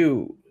did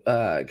you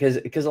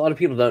because a lot of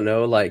people don't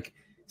know, like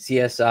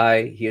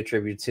CSI, he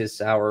attributes his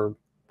sour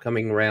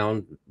coming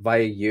around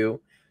via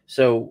you.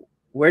 So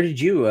where did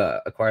you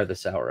acquire the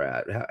sour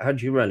at? How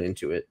did you run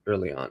into it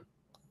early on?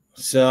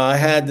 So I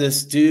had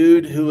this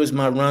dude who was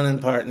my running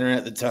partner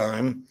at the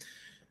time.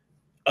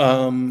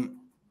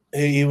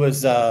 He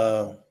was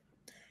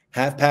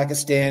half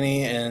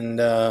Pakistani and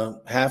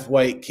half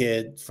white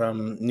kid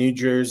from New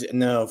Jersey.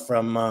 No,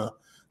 from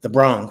the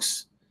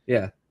Bronx.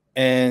 Yeah.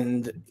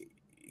 And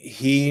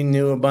he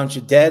knew a bunch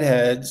of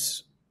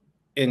deadheads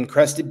in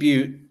Crested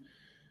Butte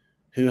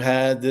who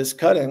had this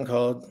cut-in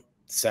called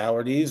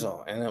Sour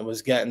Diesel, and it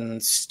was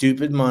getting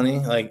stupid money,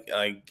 like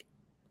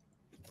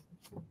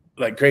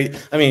crazy.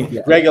 I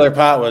mean, regular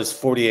pot was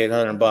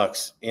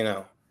 $4,800, you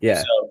know.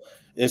 Yeah. So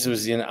this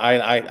was, you know,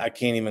 I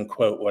can't even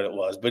quote what it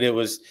was, but it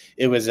was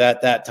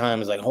at that time, it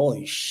was like,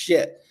 holy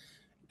shit.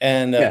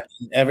 And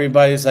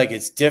everybody's like,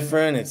 it's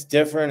different.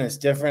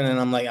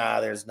 And I'm like,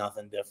 there's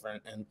nothing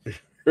different. And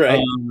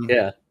right.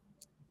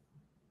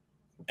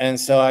 And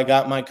so I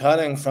got my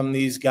cutting from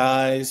these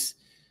guys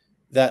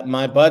that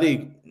my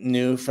buddy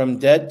knew from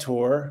Dead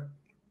Tour.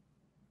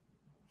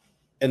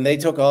 And they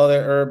took all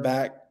their herb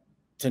back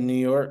to New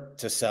York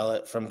to sell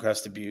it from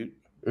Crested Butte.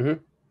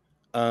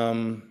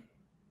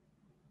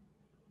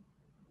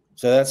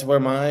 So that's where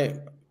my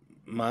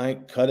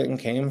cutting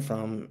came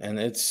from, and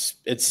it's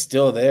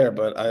still there,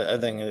 but I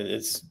think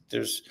it's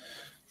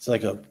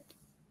like a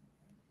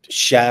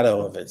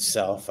shadow of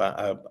itself.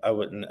 I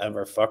wouldn't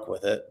ever fuck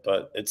with it,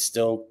 but it's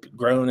still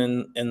grown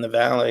in the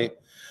valley.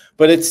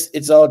 But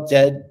it's all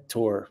dead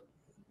tour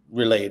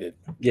related.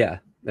 Yeah,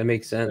 that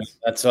makes sense.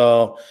 That's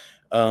all.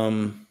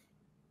 That's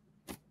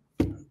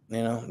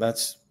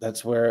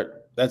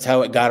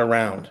how it got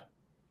around.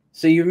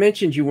 So you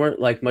mentioned you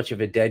weren't like much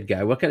of a Dead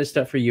guy. What kind of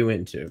stuff are you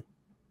into?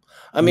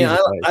 I mean, I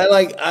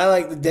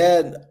like the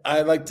Dead.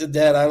 I like the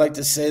Dead. I like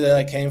to say that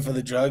I came for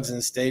the drugs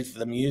and stayed for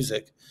the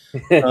music.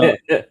 I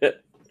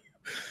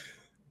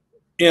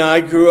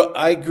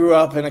grew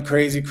up in a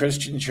crazy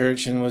Christian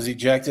church and was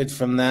ejected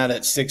from that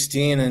at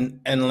 16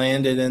 and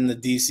landed in the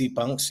DC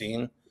punk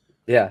scene.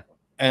 Yeah.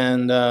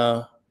 And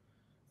that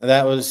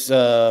was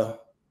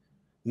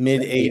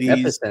mid 80s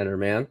epicenter,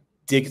 man.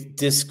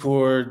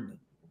 Discord.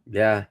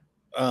 Yeah.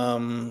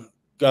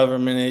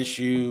 Government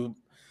issue.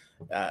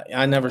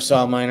 I never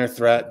saw Minor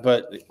Threat,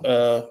 but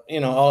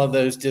all of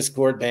those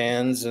Discord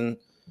bands, and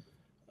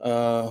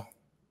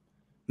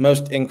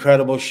most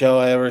incredible show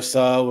I ever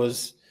saw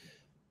was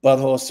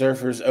Butthole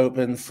Surfers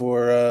open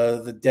for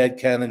the Dead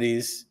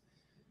Kennedys.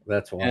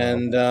 That's wild.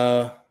 And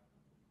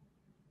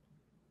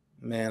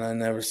man, I've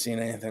never seen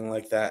anything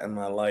like that in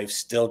my life.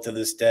 Still to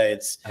this day,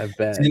 I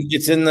bet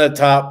it's in the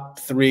top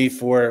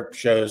 3-4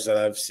 shows that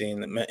I've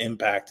seen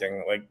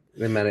impacting. Like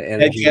the amount of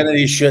energy. Dead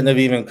Kennedys shouldn't have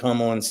even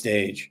come on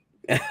stage.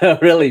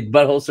 Really,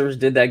 Butthole Surfers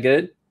did that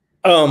good?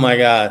 Oh my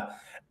god,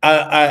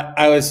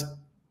 I was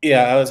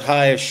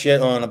high as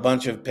shit on a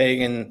bunch of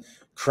pagan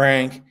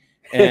crank,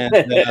 and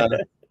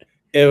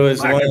it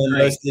was one of the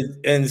most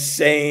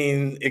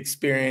insane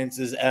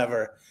experiences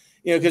ever.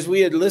 Because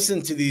we had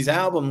listened to these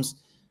albums.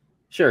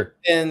 Sure.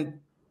 And,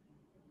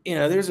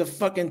 there's a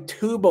fucking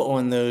tuba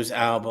on those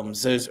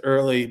albums, those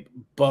early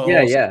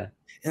Buttholes. Yeah.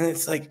 And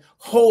it's like,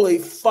 holy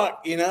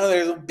fuck,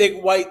 there's a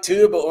big white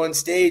tuba on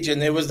stage.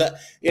 And there was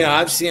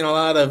I've seen a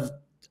lot of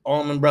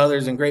Allman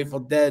Brothers and Grateful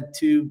Dead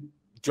 2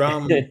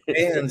 drum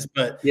bands,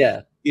 but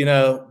yeah.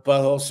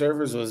 Butthole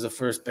Surfers was the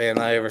first band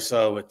I ever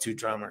saw with 2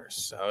 drummers.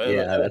 So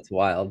that's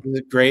wild. It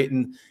was great.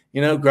 And,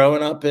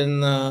 growing up in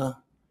the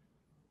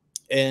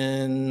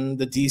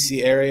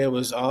DC area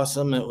was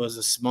awesome. It was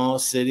a small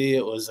city.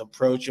 It was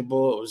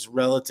approachable. It was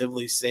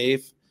relatively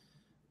safe,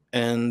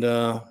 and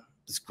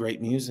it's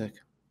great music.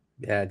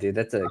 Yeah, dude,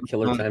 that's a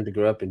killer time to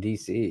grow up in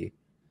DC.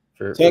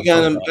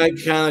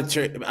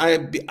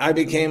 I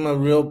became a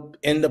real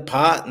into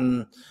pot,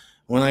 and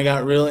when I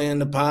got really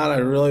into pot, I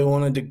really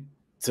wanted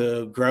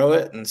to grow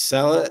it and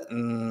sell it,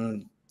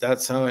 and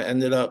that's how I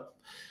ended up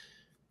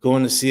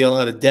going to see a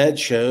lot of Dead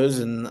shows.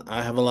 And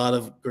I have a lot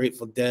of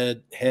Grateful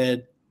Dead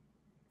head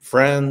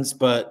friends,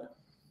 but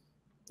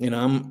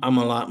I'm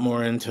a lot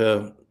more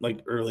into like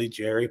early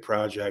Jerry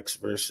projects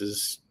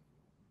versus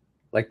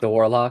like the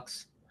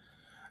Warlocks.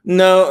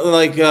 No,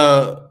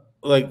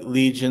 like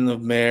Legion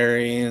of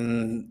Mary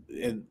and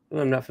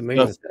I'm not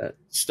familiar with that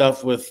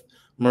stuff with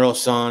Merle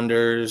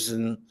Saunders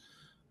and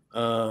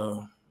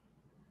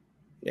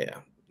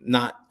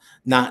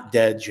not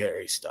Dead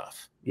Jerry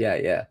stuff.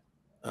 Yeah.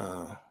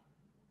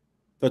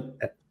 But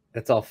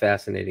that's all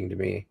fascinating to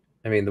me.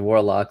 I mean, the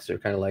Warlocks are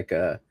kind of like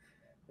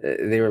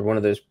they were one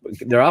of those.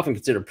 They're often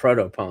considered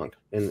proto-punk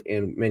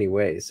in many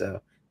ways.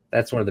 So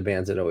that's one of the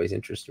bands that always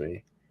interests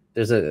me.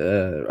 There's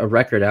a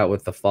record out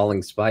with the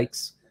Falling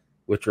Spikes,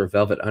 which were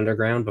Velvet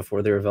Underground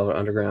before they were Velvet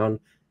Underground,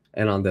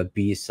 and on the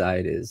B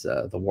side is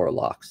the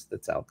Warlocks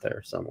that's out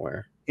there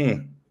somewhere.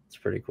 It's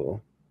pretty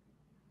cool.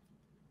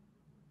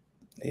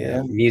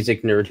 Yeah,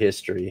 music nerd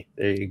history.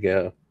 There you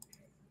go.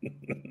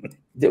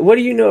 What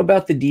do you know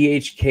about the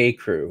DHK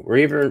crew?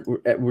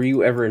 Were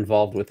you ever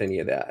involved with any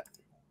of that?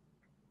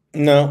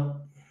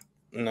 No.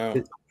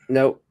 Unrelated.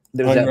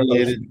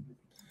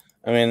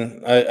 I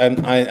mean,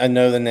 I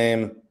know the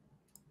name.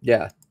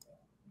 Yeah.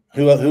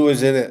 Who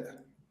was in it?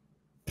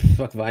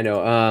 Fuck if I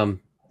know.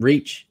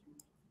 Reach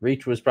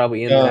was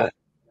probably in that,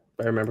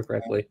 if I remember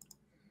correctly.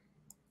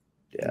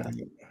 Yeah.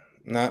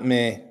 Not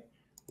me.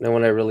 No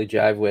one I really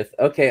jive with.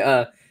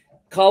 Okay.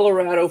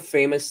 Colorado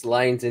famous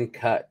lines and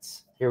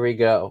cuts. Here we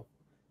go.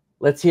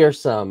 Let's hear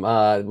some.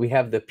 We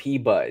have the P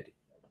Bud.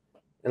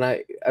 And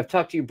I've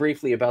talked to you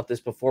briefly about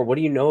this before. What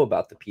do you know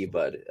about the P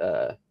Bud?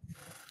 The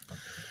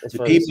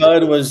P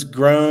Bud was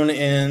grown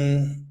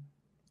in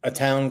a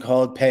town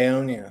called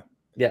Paonia.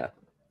 Yeah.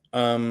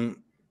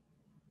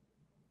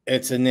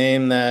 It's a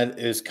name that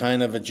is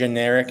kind of a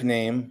generic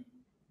name.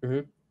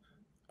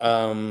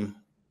 Mm-hmm.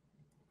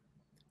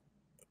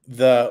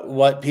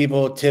 What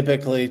people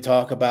typically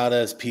talk about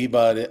as P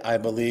Bud, I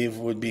believe,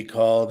 would be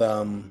called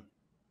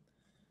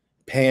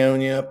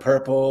Paonia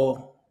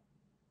Purple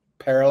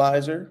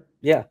Paralyzer.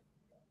 Yeah.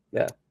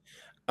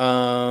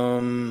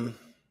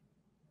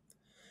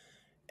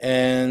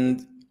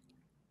 And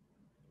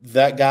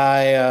that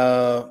guy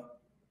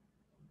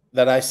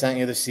that I sent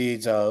you the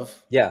seeds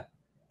of. Yeah.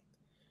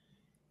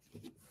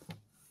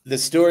 the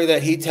story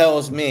that he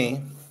tells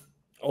me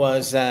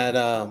was that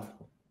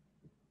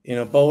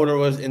Boulder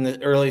was in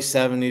the early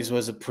 70s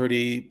was a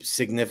pretty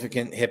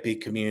significant hippie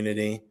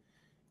community,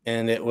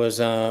 and it was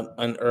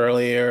an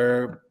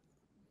earlier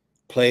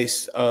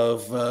place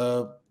of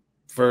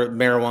for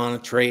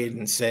marijuana trade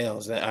and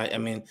sales. I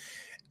mean,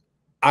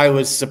 I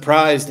was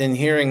surprised in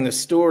hearing the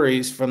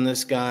stories from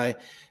this guy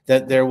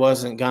that there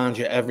wasn't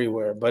ganja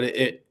everywhere, but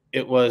it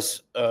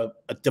was a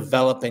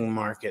developing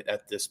market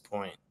at this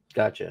point.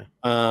 Gotcha.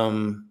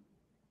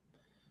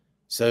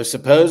 So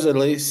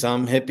supposedly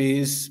some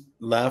hippies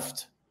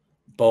left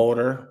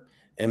Boulder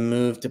and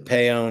moved to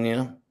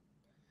Paonia,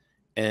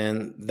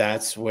 and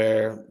that's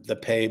where the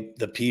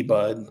pea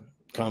bud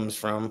comes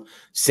from.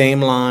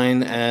 Same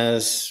line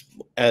as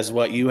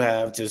what you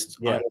have, just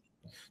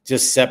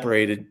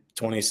separated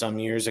 20 some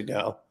years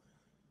ago.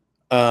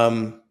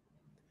 But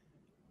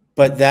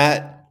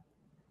that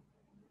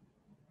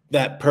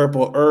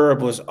purple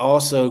herb was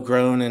also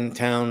grown in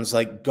towns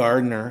like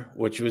Gardner,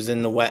 which was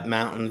in the Wet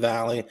Mountain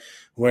Valley,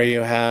 where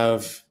you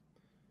have,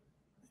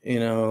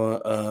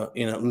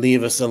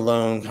 leave us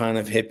alone kind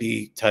of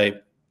hippie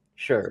type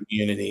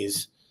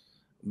communities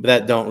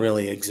that don't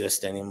really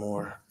exist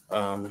anymore.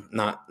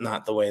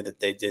 Not the way that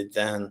they did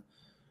then.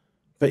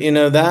 But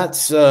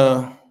that's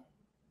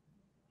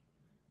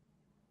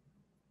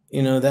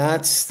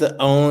that's the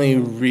only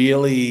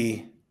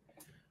really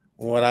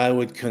what I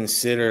would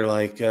consider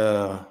like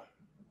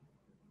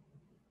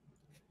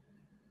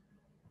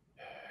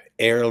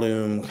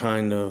heirloom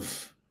kind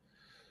of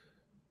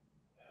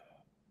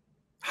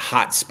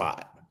hot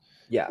spot.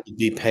 Yeah,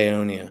 be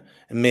Paonia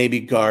and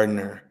maybe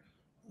Gardner,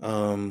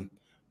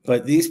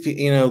 but these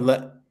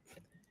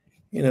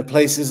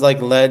places like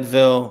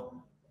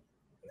Leadville,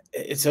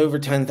 it's over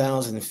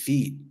 10,000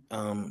 feet.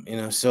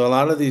 So a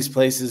lot of these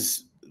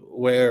places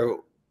where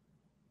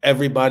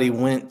everybody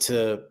went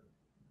to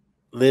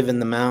live in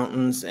the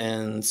mountains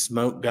and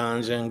smoke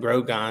ganja and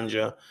grow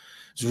ganja,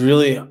 it's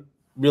really,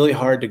 really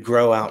hard to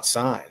grow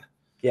outside.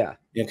 Yeah.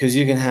 Because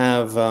you can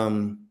have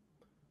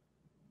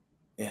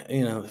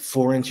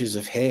 4 inches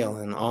of hail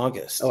in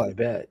August. Oh, I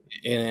bet.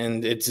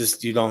 And it's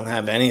just, you don't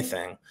have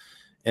anything,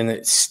 and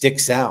it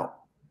sticks out.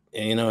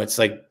 And, it's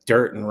like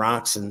dirt and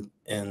rocks and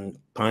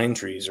pine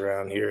trees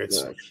around here.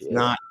 It's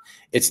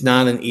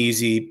not an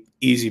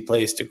easy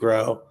place to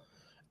grow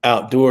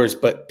outdoors,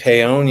 but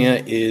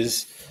Paonia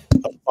is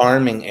a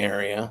farming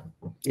area.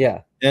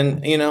 Yeah.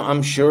 And,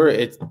 I'm sure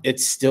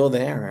it's still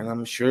there, and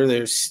I'm sure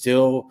there's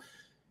still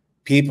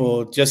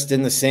people just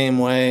in the same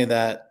way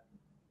that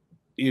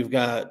you've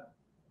got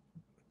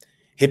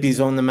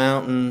hippies on the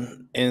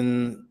mountain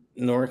in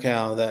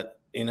NorCal that,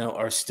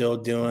 are still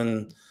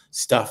doing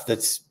stuff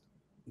that's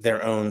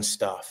their own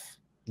stuff.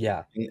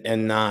 Yeah.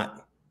 And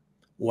not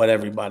what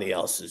everybody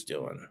else is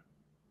doing.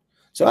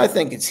 So I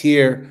think it's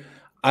here.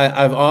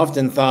 I've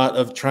often thought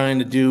of trying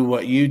to do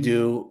what you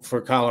do for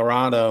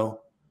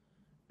Colorado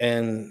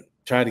and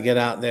try to get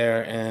out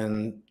there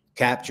and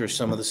capture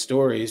some of the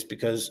stories,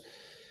 because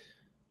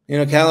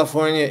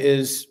California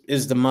is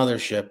the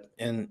mothership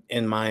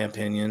in my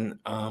opinion.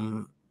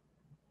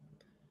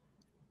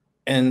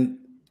 And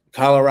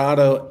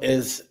Colorado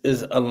is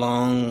a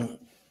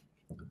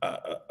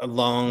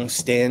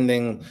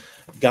long-standing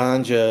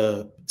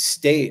ganja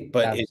state,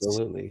 but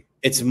absolutely,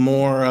 it's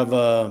more of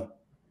a.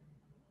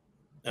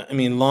 I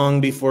mean,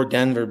 long before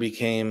Denver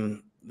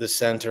became the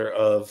center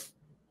of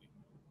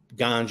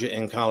ganja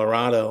in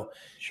Colorado,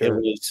 it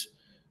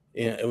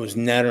was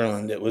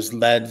Nederland, it was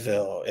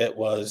Leadville, it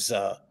was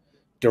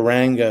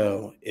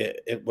Durango.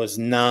 It was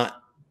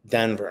not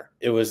Denver.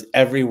 It was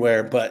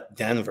everywhere but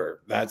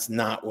Denver. That's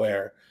not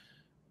where,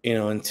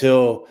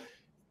 until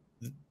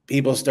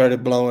people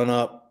started blowing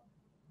up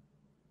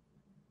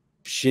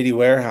shitty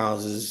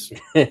warehouses.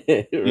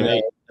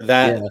 Right.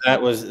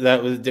 That was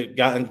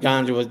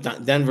ganja was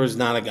not, Denver's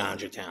not a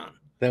ganja town.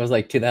 That was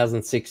like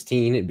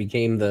 2016. It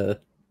became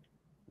the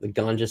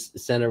ganja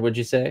center. Would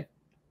you say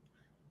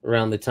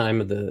around the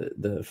time of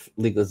the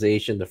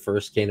legalization, the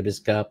first cannabis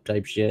cup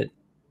type shit?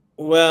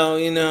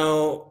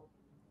 Well,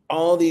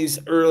 all these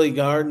early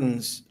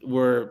gardens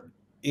were,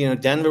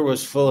 Denver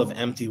was full of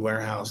empty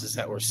warehouses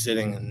that were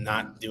sitting and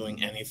not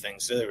doing anything.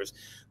 So there was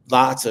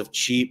lots of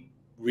cheap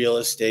real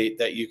estate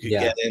that you could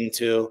get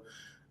into.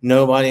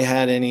 Nobody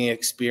had any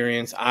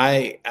experience.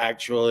 I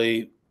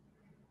actually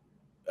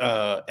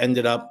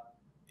ended up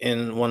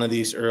in one of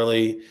these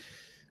early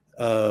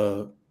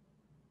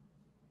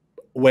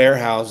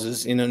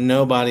warehouses.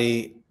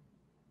 Nobody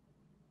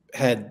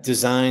had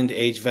designed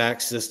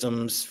HVAC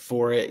systems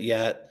for it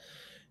yet.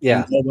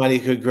 Yeah. Nobody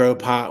could grow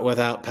pot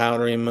without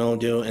powdery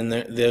mildew in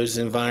those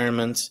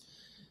environments.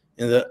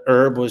 And the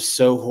herb was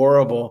so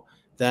horrible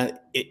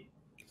that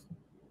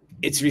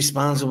it's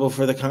responsible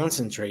for the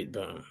concentrate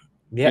boom.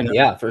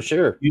 Yeah, for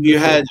sure. You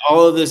had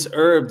all of this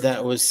herb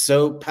that was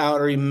so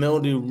powdery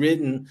mildew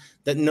ridden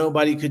that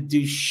nobody could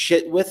do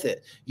shit with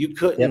it. You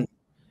couldn't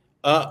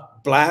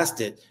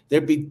blast it.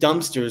 There'd be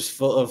dumpsters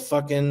full of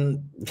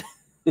fucking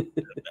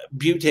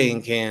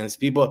butane cans.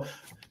 People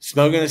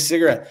smoking a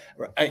cigarette.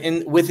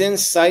 And within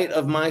sight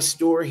of my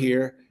store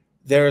here,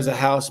 there is a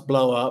house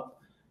blow up.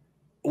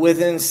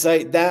 Within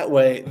sight that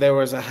way, there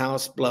was a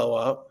house blow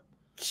up.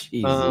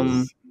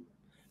 Jesus.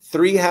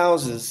 3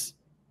 houses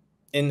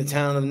in the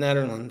town of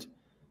Netherland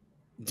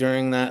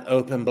during that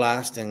open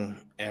blasting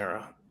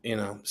era,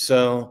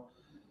 So,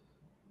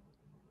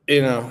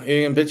 you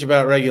can bitch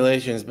about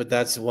regulations, but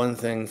that's one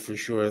thing for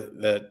sure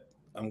that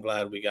I'm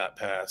glad we got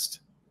past.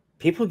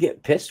 People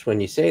get pissed when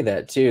you say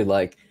that too,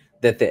 like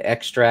that the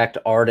extract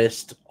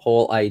artist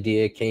whole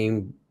idea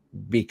came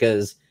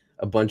because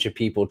a bunch of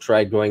people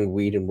tried growing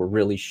weed and were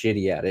really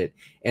shitty at it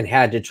and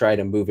had to try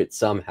to move it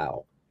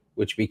somehow,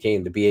 which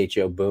became the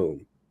BHO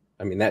boom.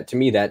 I mean, that to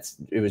me,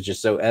 it was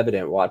just so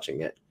evident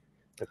watching it.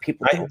 But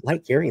people don't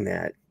like hearing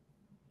that.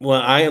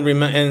 Well, I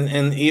remember,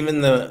 and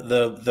even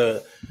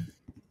the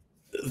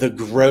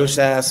gross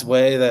ass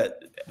way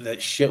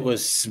that shit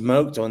was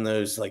smoked on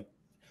those like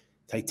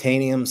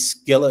titanium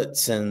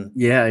skillets and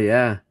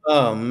yeah.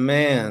 Oh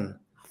man,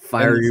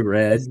 fiery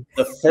red.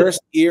 The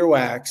first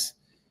earwax,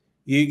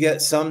 you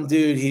get some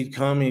dude. He'd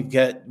come, he'd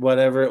get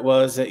whatever it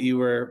was that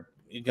you're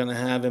gonna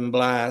have him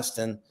blast,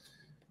 and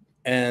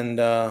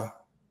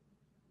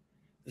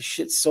the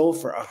shit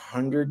sold for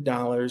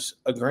 $100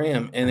 a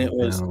gram, and it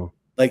was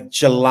like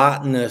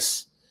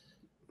gelatinous.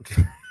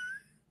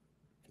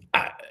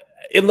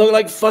 It looked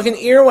like fucking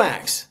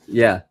earwax.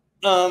 Yeah.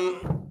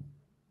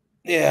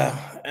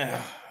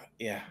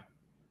 Yeah.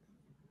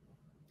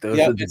 Those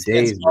are the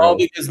days, it's all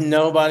because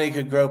nobody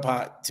could grow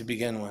pot to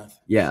begin with.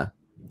 Yeah,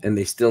 and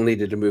they still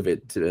needed to move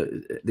it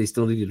to. They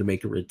still needed to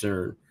make a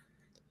return.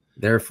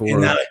 Therefore,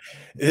 and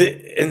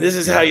this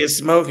is how you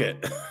smoke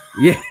it.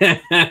 Yeah.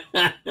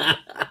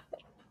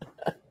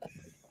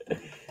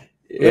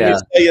 Let me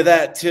tell you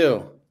that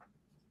too.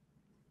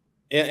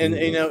 And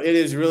it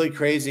is really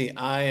crazy.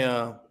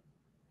 I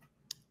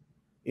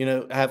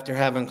after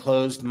having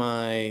closed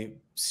my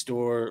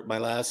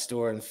last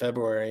store in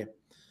February.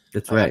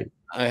 That's right.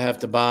 I have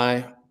to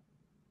buy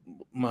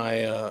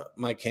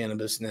my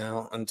cannabis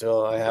now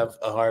until I have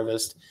a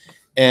harvest,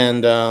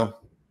 and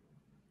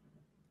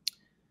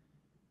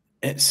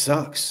it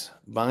sucks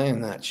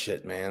buying that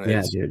shit, man.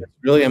 It's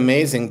really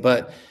amazing,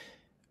 but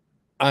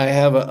I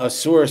have a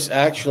source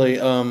actually,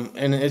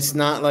 and it's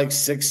not like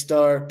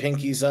 6-star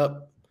pinkies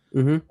up.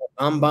 Mm-hmm.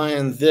 I'm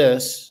buying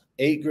this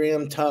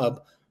 8-gram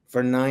tub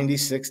for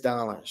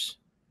 $96.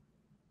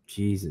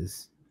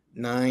 Jesus,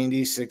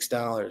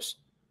 $96.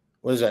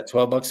 What is that?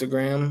 $12 a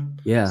gram?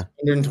 Yeah,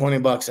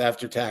 $120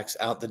 after tax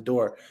out the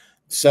door.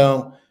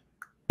 So,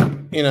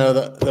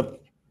 the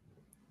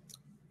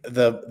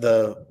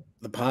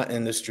pot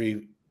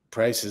industry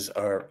prices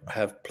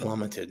have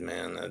plummeted,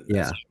 man.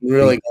 Yeah, I'm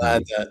really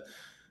glad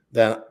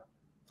that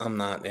I'm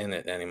not in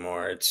it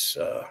anymore. It's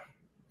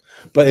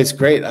but it's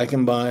great. I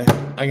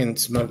can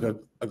smoke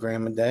a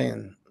gram a day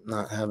and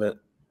not have it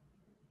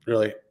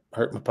really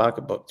hurt my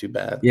pocketbook too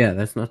bad. Yeah,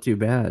 that's not too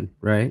bad,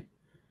 right?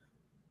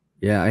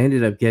 Yeah, I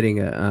ended up getting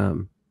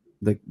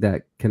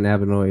that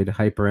cannabinoid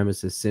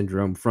hyperemesis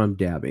syndrome from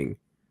dabbing,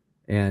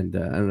 and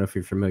I don't know if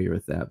you're familiar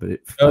with that, but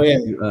it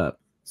fucks you up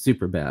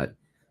super bad.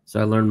 So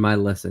I learned my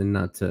lesson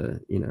not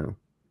to,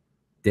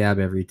 dab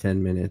every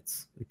 10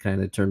 minutes. It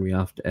kind of turned me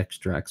off to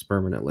extracts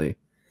permanently.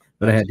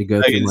 But I had to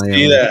go through my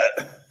own.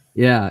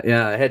 Yeah,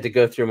 I had to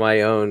go through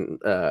my own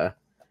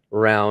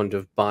round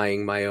of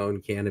buying my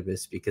own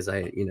cannabis because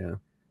I,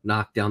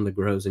 knocked down the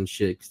grows and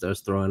shit because I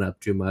was throwing up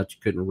too much,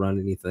 couldn't run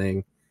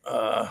anything.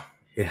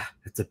 Yeah,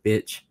 it's a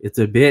bitch. It's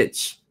a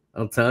bitch.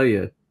 I'll tell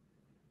you.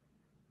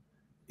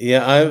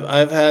 Yeah,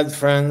 I've had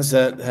friends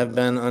that have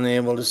been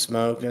unable to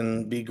smoke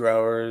and be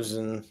growers,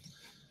 and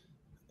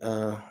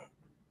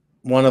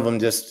one of them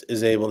just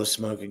is able to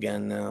smoke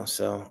again now.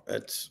 So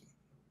it's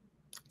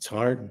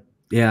hard.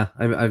 Yeah,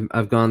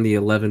 I've gone the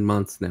 11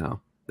 months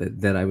now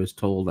that I was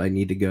told I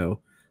need to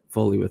go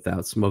fully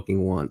without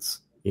smoking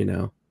once.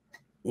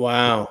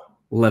 Wow,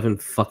 11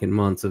 fucking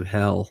months of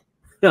hell.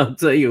 I'll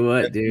tell you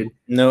what, dude.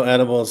 No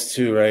edibles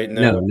too, right?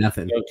 No,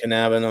 nothing. No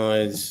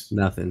cannabinoids.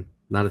 Nothing.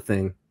 Not a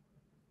thing.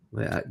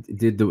 I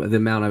did the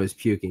amount I was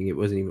puking, it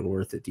wasn't even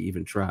worth it to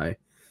even try.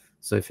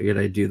 So I figured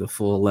I'd do the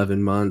full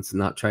 11 months and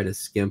not try to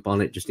skimp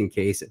on it just in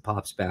case it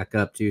pops back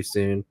up too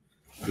soon.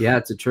 Yeah,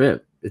 it's a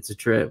trip. It's a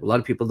trip. A lot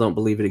of people don't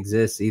believe it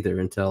exists either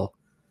until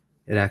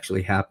it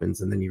actually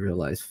happens, and then you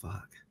realize,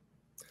 fuck,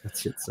 that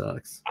shit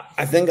sucks.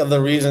 I think the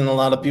reason a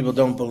lot of people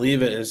don't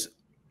believe it is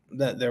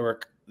that there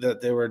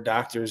were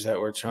doctors that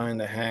were trying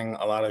to hang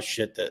a lot of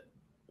shit that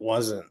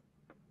wasn't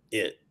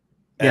it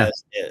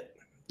as it.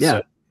 Yeah.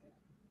 So,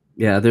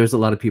 yeah, there's a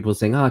lot of people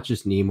saying, oh, it's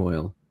just neem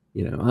oil.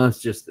 Oh, it's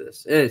just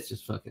this. It's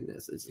just fucking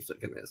this. It's just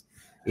fucking this.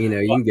 You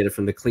can get it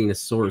from the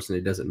cleanest source, and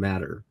it doesn't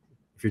matter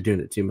if you're doing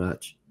it too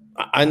much.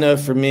 I know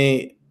for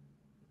me,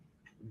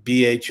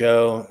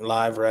 BHO,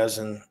 live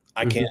resin,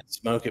 I can't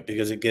smoke it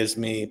because it gives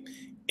me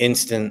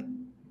instant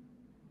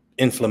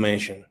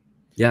inflammation.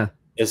 Yeah.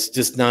 It's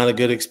just not a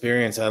good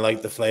experience. I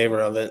like the flavor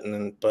of it,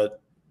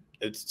 but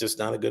it's just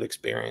not a good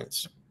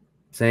experience.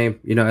 Same.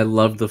 You know, I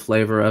loved the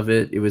flavor of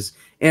it. It was,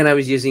 and I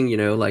was using, you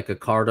know, like a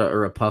Carta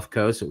or a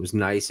Puffco, so it was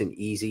nice and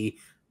easy.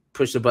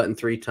 Push the button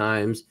 3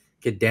 times,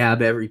 could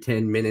dab every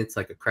 10 minutes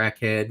like a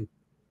crackhead,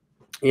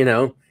 you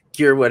know,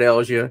 cure what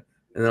ails you.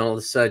 And then all of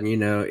a sudden, you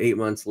know, 8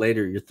 months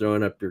later, you're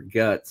throwing up your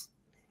guts.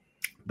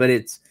 But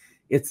it's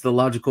the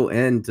logical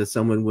end to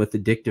someone with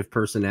addictive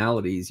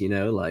personalities, you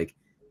know, like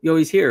you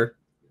always hear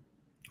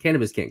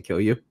cannabis can't kill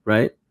you,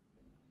 right?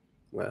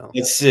 Well,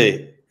 Let's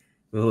see.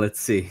 well,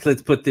 let's see.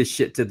 Let's put this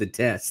shit to the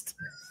test,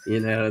 you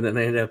know, and then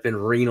I end up in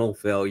renal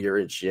failure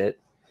and shit.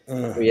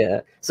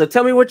 Yeah. So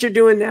tell me what you're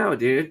doing now,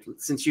 dude,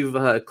 since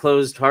you've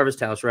closed Harvest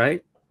House,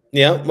 right?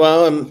 Yeah.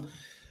 Well,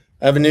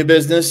 I have a new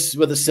business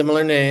with a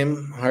similar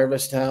name,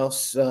 Harvest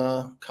House,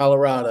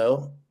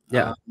 Colorado.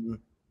 Yeah.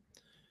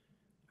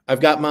 I've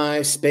got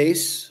my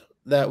space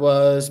that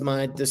was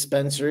my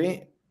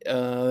dispensary.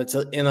 It's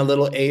in a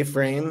little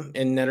A-frame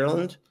in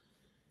Netherlands,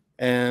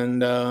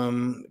 and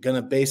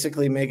gonna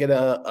basically make it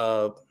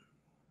a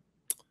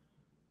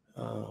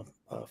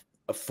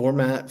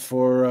format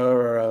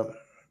for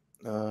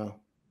a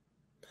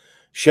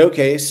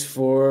showcase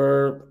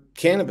for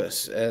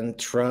cannabis, and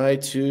try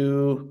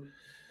to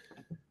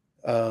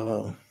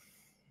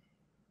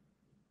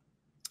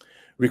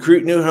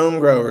recruit new home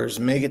growers,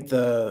 make it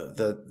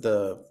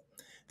the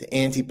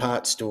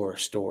anti-pot store.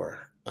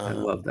 I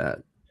love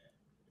that.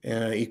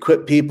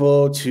 Equip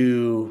people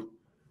to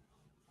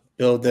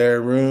build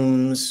their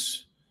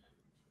rooms,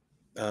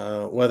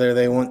 whether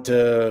they want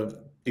to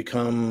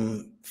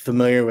become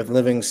familiar with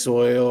living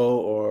soil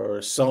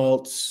or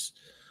salts.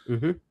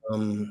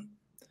 Mm-hmm.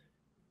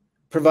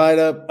 Provide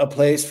a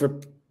place for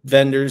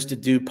vendors to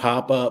do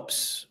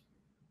pop-ups,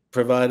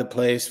 provide a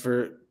place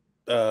for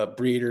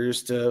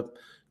breeders to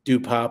do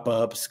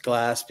pop-ups,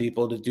 glass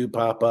people to do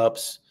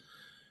pop-ups.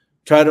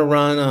 Try to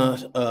run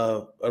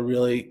a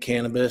really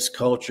cannabis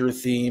culture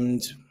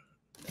themed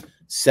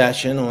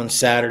session on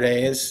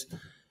Saturdays.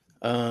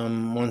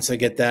 Once I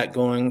get that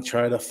going,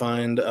 try to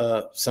find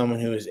someone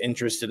who is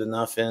interested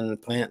enough in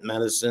plant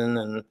medicine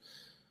and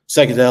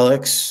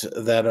psychedelics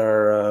that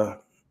are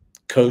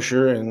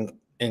kosher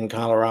in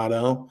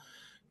Colorado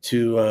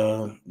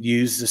to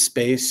use the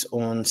space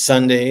on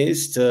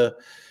Sundays to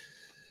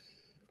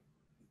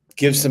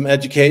give some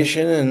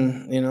education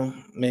and, you know,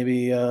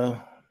 maybe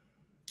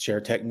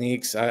share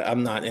techniques.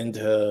 I'm not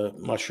into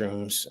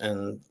mushrooms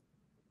and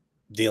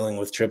dealing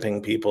with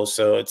tripping people,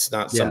 so it's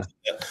not something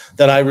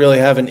that I really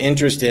have an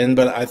interest in,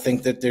 but I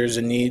think that there's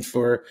a need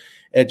for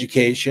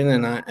education,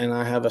 and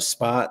I have a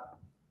spot.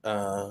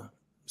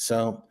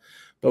 So,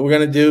 but we're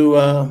going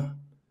to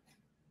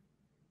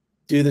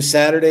do the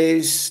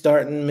Saturdays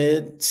starting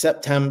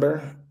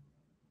mid-September.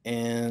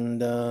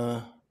 And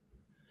the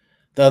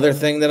other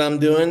thing that I'm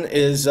doing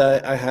is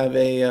I have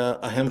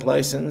a hemp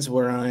license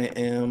where I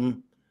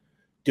am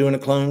doing a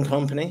clone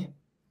company.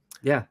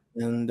 Yeah.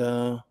 And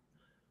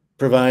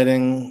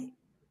providing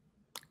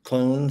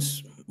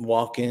clones,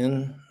 walk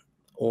in,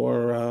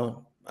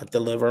 or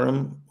deliver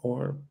them,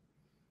 or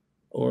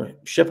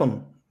ship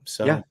them.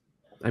 So yeah,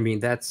 I mean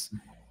that's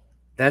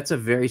a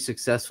very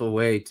successful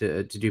way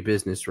to do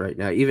business right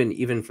now.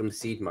 Even from the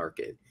seed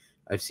market,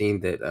 I've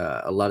seen that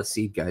a lot of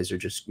seed guys are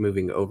just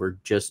moving over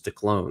just to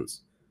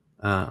clones.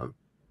 So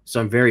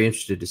I'm very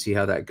interested to see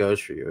how that goes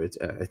for you.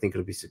 I think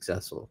it'll be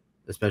successful,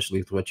 especially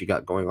with what you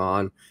got going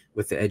on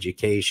with the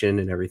education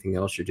and everything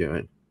else you're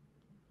doing.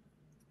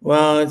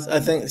 Well,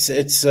 I think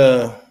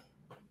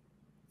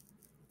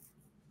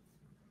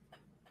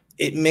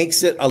it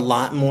makes it a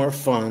lot more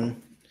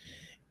fun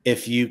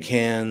if you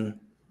can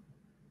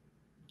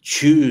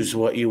choose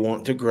what you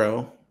want to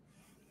grow,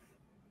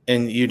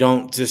 and you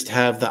don't just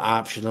have the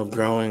option of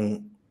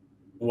growing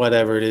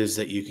whatever it is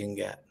that you can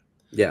get.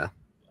 Yeah.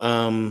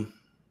 And,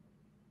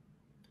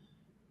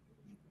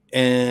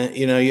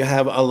 you know, you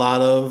have a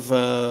lot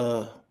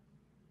of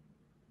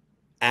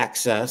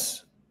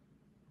access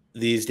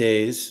these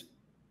days,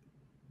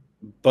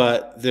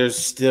 but there's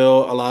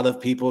still a lot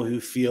of people who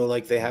feel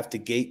like they have to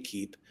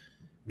gatekeep.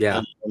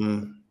 Yeah.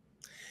 And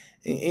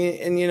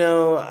you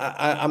know,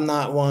 I'm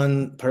not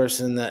one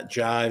person that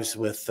jives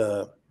with,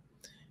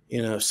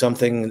 you know,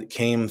 something that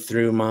came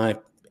through my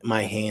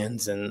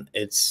hands, and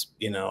it's,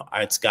 you know,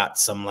 it's got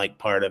some like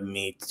part of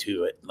me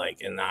to it.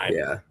 Like, and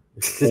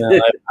you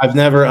know, I've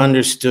never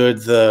understood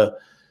the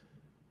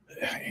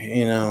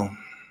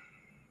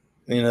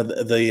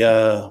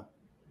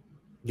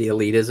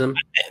elitism.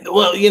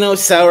 Well, you know,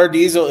 Sour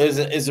Diesel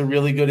is a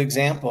really good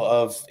example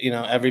of, you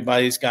know,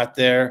 everybody's got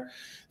their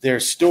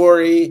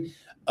story.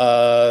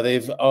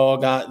 They've all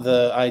got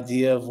the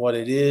idea of what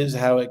it is,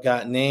 how it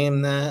got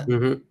named that.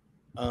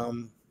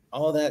 Mm-hmm.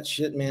 All that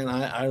shit, man.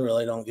 I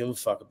really don't give a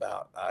fuck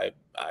about.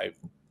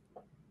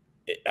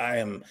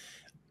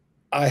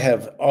 I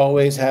have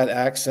always had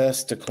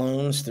access to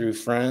clones through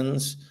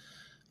friends.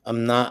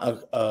 I'm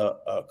not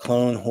a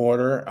clone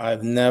hoarder.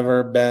 I've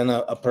never been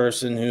a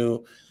person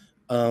who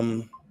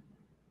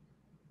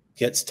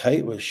gets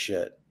tight with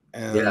shit.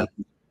 And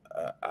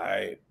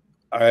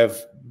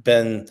I've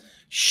been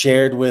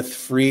shared with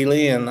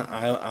freely, and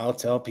I'll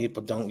tell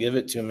people, don't give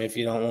it to me if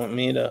you don't want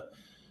me to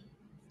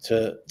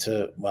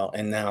well,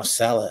 and now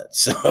sell it.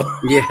 So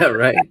Yeah,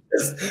 right.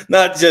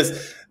 not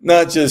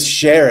just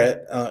share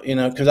it, you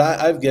know, because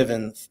I've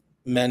given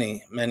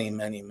many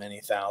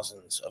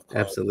thousands of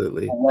clothes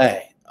Absolutely.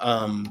 away,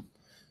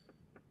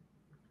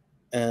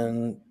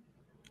 and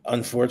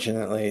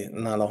unfortunately,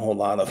 not a whole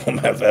lot of them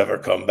have ever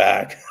come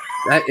back.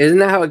 Isn't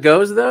that how it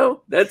goes,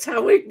 though? That's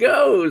how it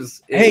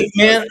goes. Hey,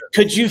 man,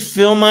 could you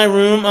fill my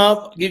room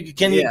up?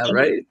 Can you? Yeah,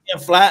 right.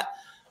 Flat.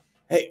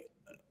 Hey,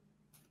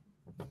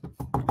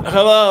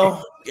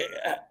 hello.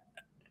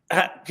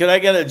 Could I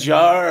get a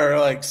jar or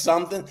like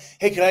something?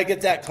 Hey, could I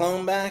get that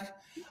clone back?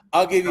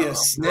 I'll give you a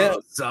snip.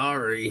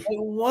 Sorry. Hey,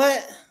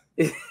 what?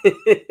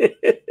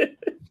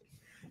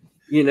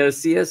 You know,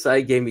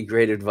 CSI gave me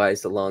great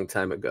advice a long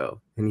time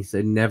ago, and he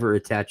said, never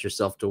attach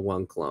yourself to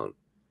one clone.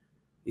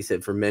 He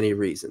said, for many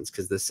reasons,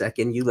 because the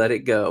second you let it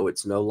go,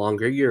 it's no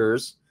longer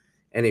yours.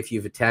 And if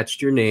you've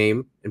attached your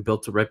name and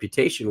built a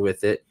reputation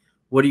with it,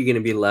 what are you going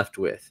to be left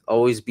with?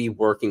 Always be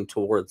working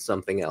towards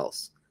something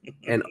else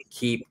and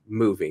keep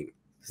moving,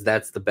 because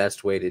that's the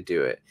best way to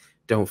do it.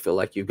 Don't feel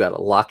like you've got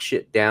to lock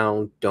shit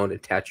down. Don't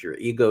attach your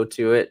ego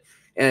to it.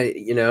 And,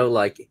 you know,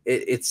 like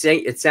it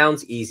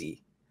sounds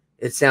easy.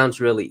 It sounds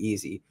really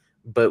easy.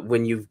 But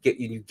when you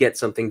get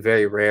something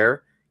very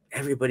rare,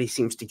 everybody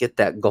seems to get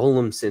that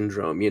golem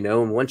syndrome, you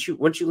know. And once you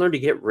learn to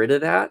get rid of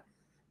that,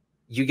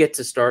 you get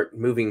to start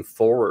moving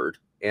forward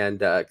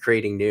and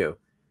creating new.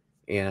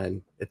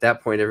 And at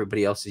that point,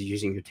 everybody else is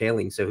using your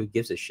tailing. So who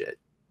gives a shit?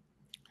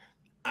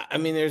 I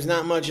mean, there's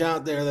not much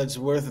out there that's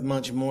worth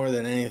much more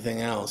than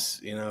anything else,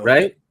 you know,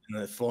 right?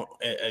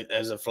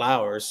 As a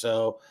flower.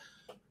 So,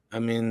 I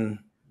mean,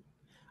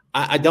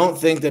 I don't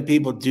think that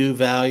people do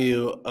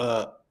value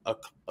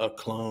a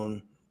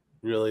clone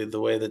really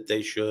the way that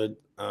they should.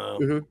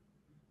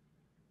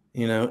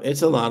 You know,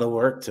 it's a lot of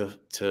work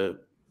to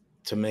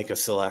make a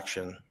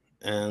selection,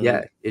 and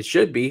yeah, it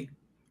should be.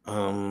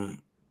 But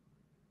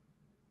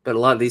a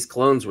lot of these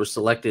clones were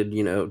selected,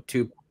 you know,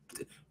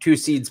 two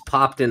seeds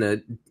popped in a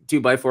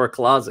 2x4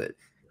 closet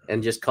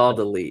and just called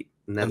elite,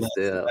 and that's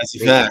a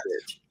fact.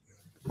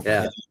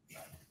 Yeah,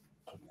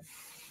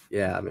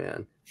 yeah,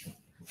 man.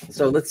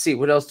 So let's see,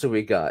 what else do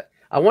we got?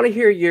 I want to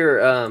hear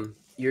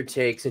your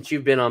take, since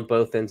you've been on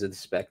both ends of the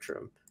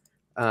spectrum.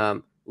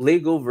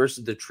 Legal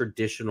versus the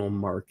traditional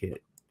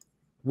market.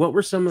 What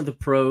were some of the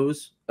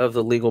pros of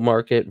the legal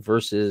market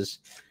versus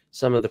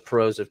some of the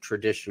pros of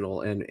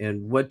traditional,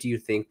 and what do you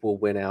think will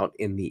win out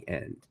in the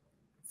end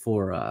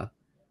for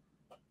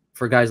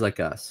guys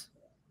like us?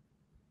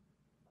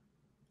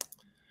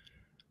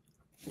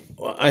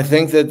 Well, I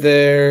think that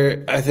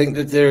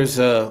there's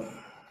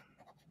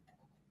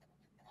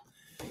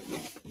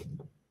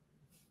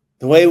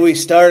the way we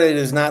started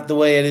is not the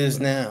way it is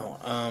now.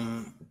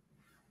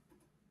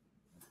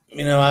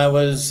 You know, I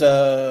was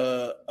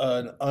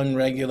an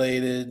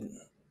unregulated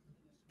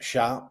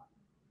shop.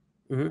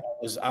 I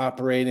was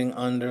operating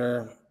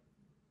under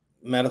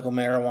medical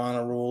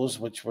marijuana rules,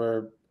 which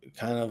were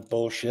kind of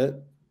bullshit.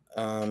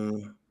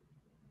 And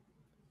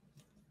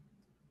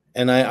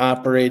I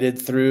operated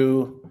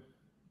through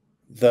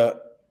the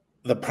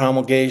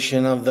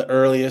promulgation of the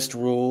earliest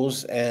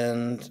rules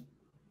and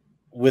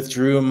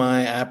withdrew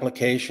my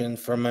application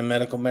for my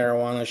medical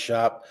marijuana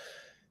shop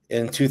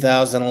in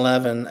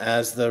 2011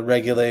 as the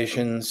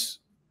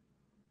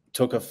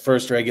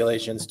first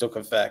regulations took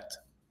effect.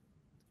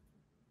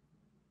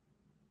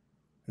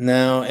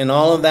 Now, in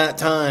all of that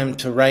time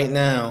to right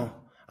now,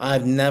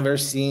 I've never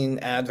seen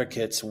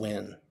advocates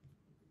win.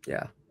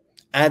 Yeah.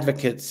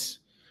 Advocates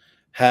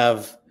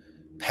have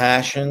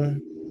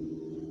passion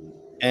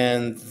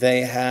and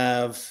they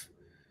have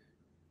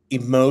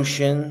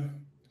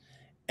emotion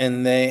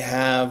and they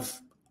have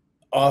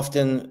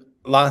often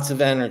lots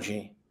of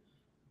energy,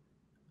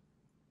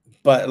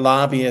 but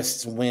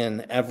lobbyists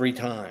win every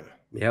time.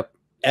 Yep.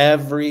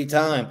 Every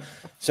time.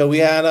 So we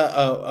had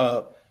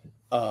a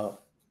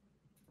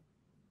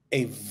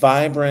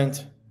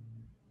vibrant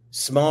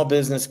small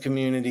business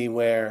community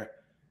where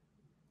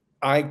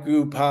I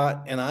grew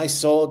pot and I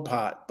sold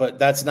pot, but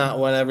that's not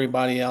what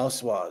everybody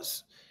else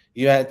was.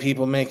 You had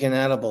people making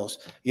edibles.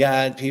 You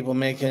had people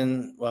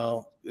making,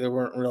 well, there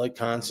weren't really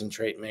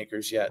concentrate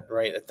makers yet,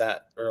 right at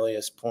that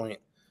earliest point.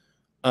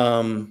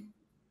 But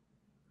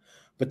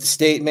the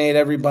state made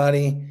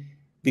everybody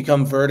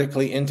become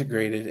vertically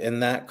integrated,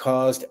 and that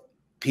caused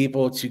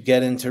people to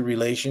get into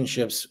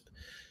relationships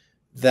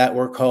that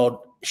were called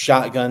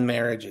shotgun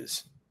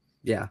marriages.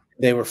 Yeah.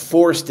 They were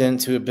forced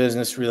into a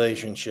business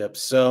relationship.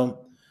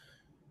 So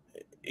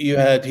you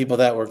had people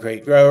that were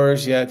great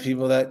growers. You had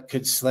people that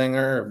could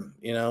slinger,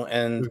 you know,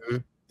 and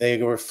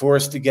they were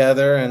forced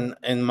together. And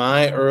in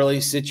my early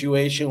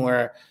situation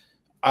where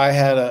I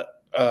had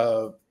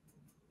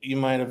you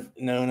might have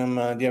known him.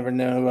 Do you ever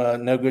know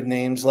No Good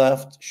Names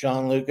Left?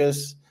 Sean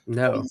Lucas?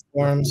 No.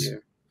 Forms.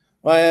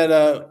 Well, I had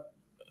a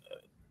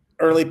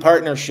early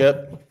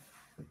partnership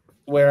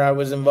where I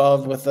was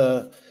involved with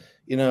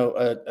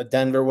a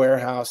Denver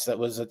warehouse that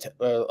was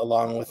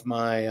along with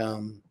my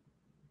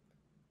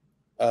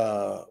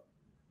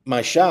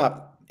my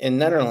shop in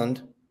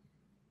Netherlands.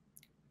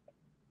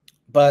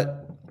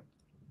 But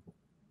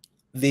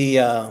we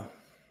had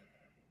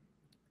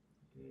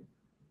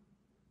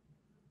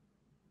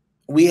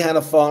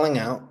a falling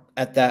out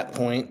at that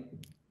point,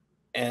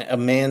 and a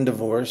man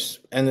divorce,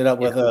 ended up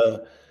with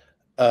a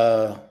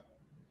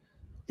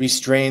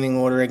restraining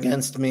order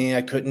against me.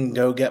 I couldn't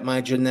go get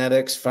my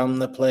genetics from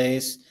the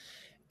place.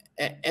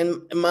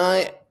 And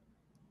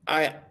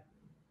I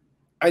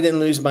didn't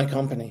lose my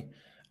company.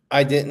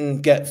 I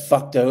didn't get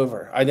fucked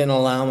over. I didn't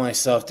allow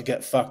myself to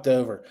get fucked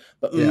over.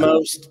 But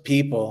most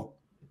people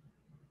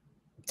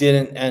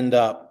didn't end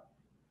up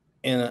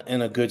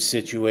in a good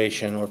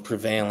situation or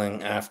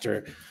prevailing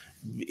after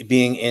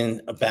being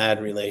in a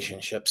bad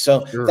relationship.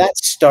 So that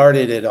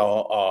started it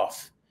all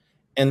off.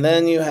 And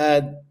then you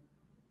had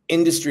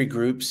industry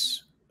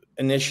groups,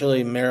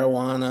 initially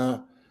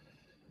medical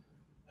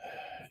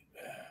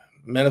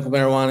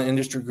marijuana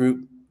industry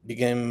group,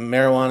 became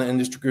marijuana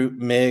industry group,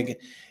 MIG.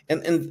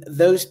 And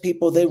those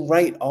people, they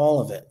write all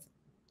of it,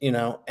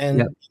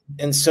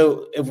 and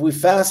so if we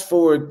fast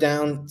forward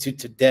down to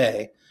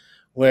today,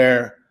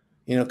 where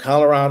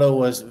Colorado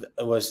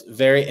was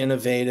very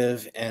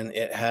innovative and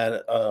it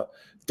had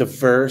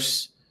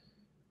diverse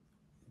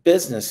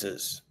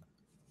businesses.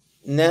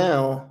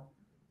 Now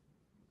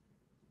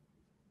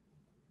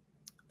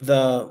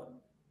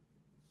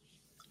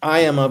I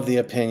am of the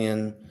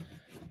opinion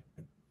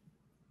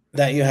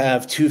that you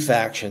have two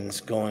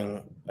factions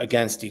going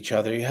against each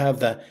other. You have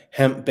the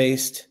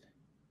hemp-based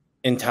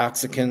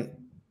intoxicant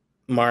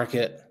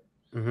market,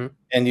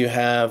 and you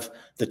have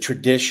the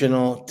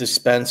traditional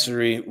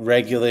dispensary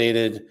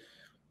regulated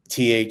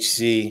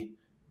THC. And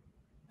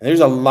there's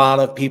a lot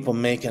of people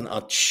making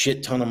a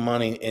shit ton of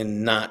money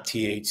in not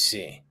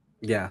THC.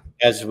 Yeah,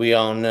 as we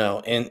all know,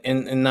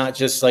 and not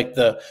just like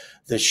the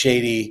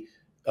shady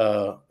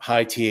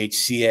high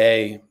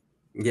THCA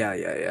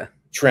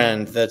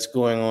trend that's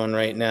going on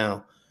right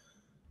now.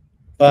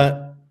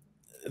 But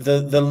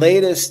the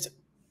latest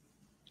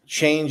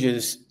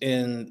changes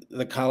in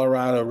the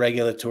Colorado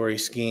regulatory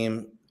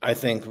scheme, I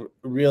think,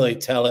 really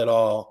tell it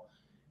all.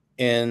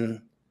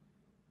 In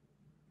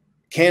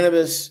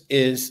cannabis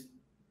is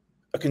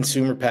a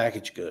consumer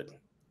packaged good.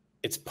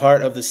 It's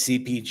part of the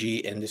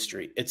CPG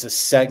industry. It's a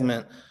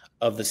segment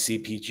of the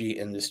CPG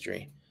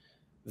industry.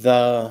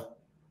 The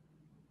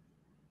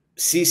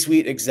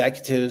C-suite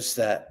executives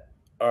that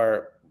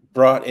are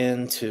brought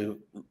in to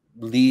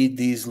lead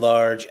these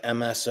large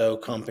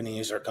MSO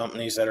companies or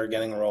companies that are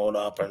getting rolled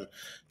up and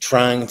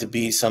trying to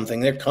be something,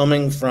 they're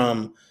coming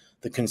from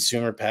the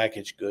consumer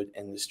packaged good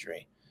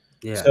industry.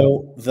 Yeah.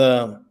 So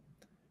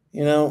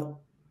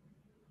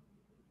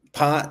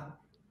pot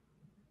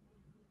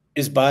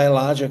is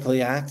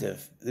biologically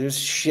active. There's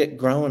shit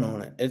growing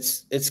on it.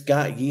 It's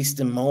got yeast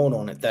and mold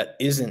on it that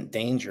isn't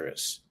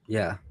dangerous.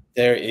 Yeah.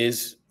 There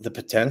is the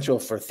potential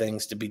for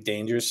things to be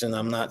dangerous, and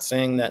I'm not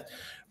saying that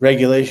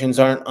regulations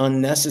aren't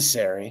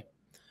unnecessary,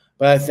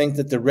 but I think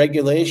that the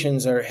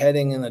regulations are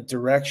heading in a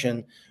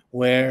direction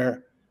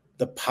where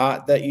the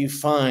pot that you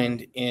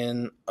find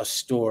in a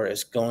store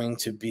is going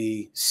to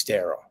be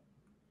sterile.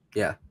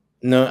 Yeah.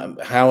 No,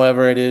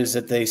 however it is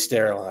that they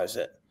sterilize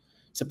it.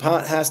 So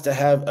pot has to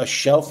have a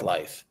shelf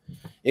life.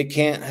 It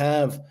can't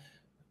have,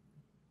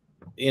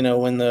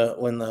 when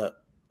the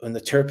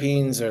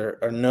terpenes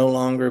are no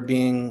longer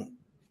being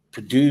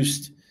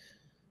produced,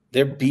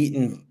 they're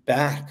beating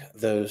back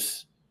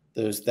those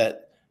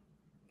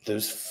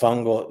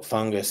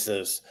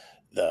funguses,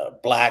 the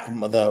black,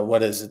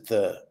 what is it?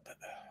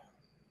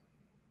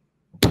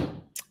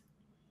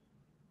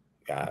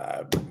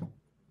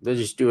 They're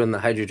just doing the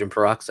hydrogen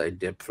peroxide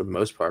dip for the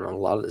most part on a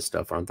lot of this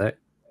stuff, aren't they?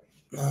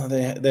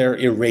 They're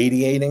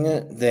irradiating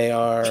it. They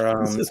are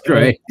all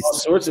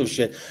sorts of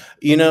shit.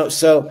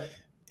 So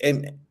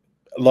in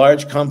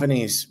large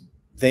companies,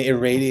 they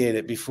irradiate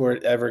it before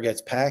it ever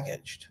gets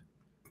packaged.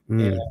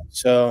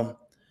 So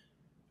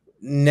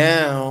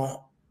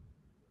now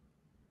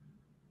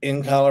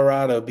in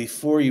Colorado,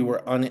 before you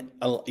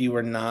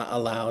were not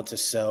allowed to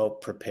sell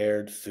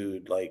prepared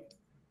food like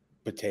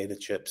potato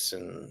chips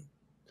and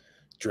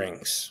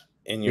drinks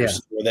in your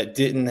store that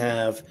didn't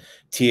have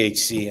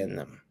THC in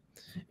them.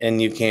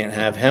 And you can't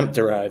have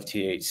hemp-derived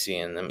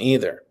THC in them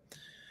either.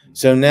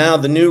 So now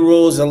the new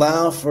rules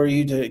allow for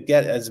you to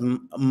get as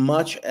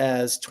much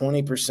as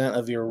 20%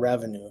 of your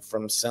revenue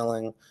from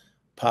selling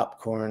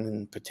popcorn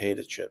and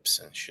potato chips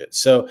and shit.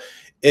 So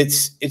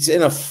it's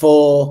in a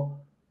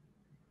full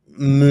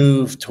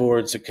move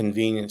towards a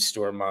convenience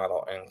store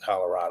model in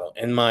Colorado.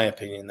 In my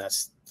opinion,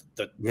 that's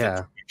the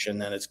direction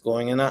that it's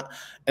going in.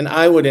 And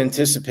I would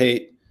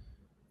anticipate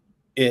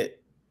it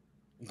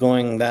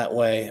going that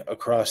way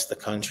across the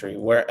country,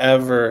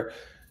 wherever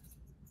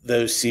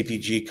those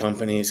CPG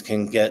companies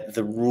can get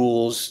the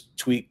rules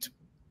tweaked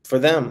for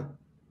them.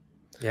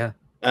 Yeah.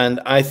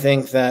 And I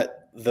think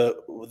that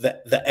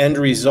the end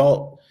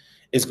result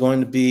is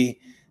going to be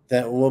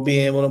that we'll be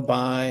able to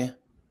buy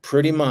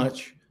pretty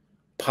much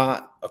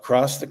pot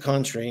across the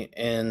country,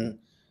 and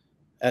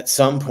at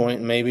some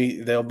point,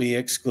 maybe there'll be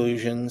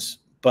exclusions,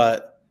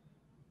 but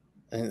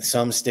and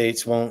some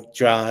states won't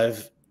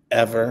drive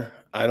ever.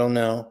 I don't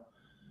know.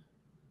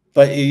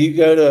 But you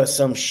go to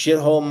some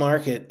shithole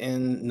market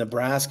in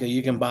Nebraska,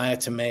 you can buy a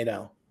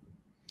tomato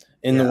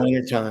in the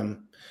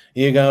wintertime.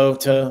 You go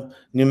to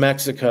New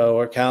Mexico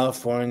or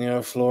California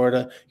or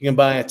Florida, you can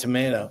buy a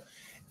tomato.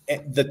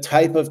 The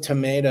type of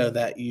tomato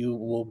that you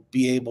will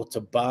be able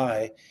to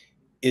buy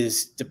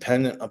is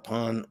dependent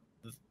upon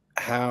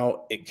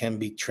how it can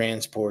be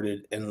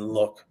transported and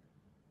look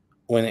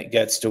when it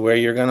gets to where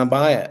you're going to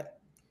buy it.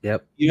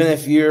 Yep. Even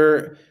if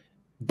you're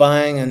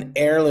buying an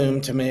heirloom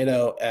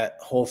tomato at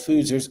Whole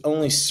Foods, there's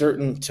only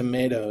certain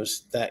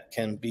tomatoes that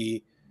can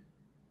be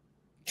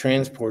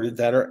transported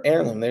that are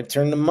heirloom. They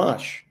turn to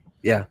mush.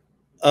 Yeah.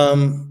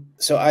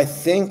 So I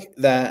think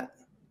that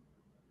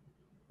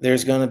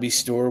there's going to be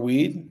store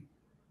weed,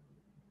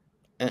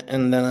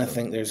 and then I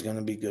think there's going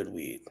to be good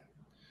weed.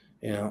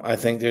 You know, I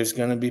think there's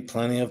going to be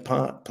plenty of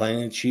pot,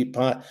 plenty of cheap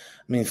pot.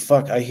 I mean,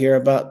 fuck, I hear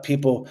about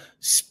people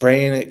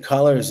spraying it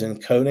colors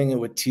and coating it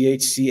with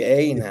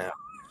THCA now.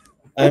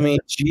 I mean,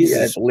 Jesus.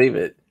 Yeah, I believe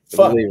it.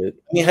 Fuck. Believe it.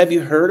 I mean, have you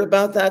heard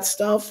about that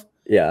stuff?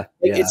 Yeah.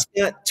 Like, it's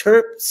got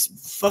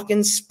terps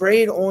fucking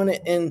sprayed on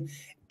it and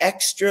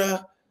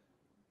extra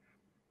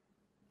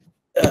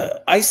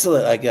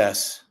isolate, I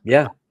guess.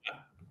 Yeah.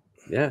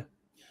 Yeah.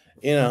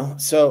 You know,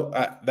 so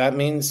that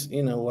means,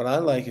 you know, what I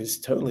like is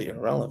totally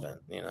irrelevant,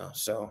 you know,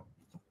 so.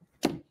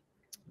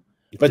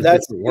 But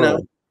that's, you know,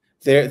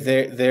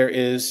 there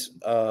is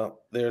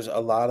there's a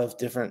lot of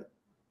different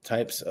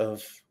types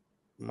of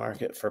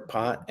market for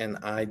pot, and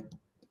I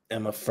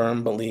am a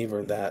firm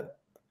believer that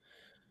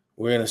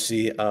we're going to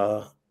see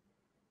a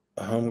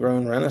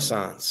homegrown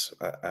renaissance.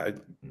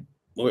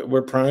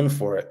 We're primed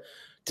for it.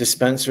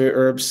 Dispensary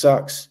herb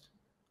sucks.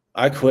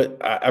 I quit.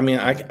 I mean,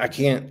 I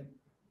can't.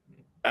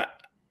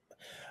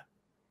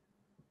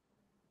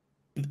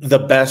 The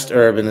best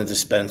herb in the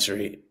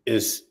dispensary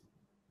is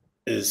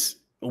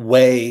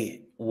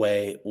way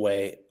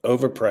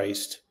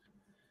overpriced,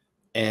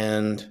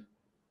 and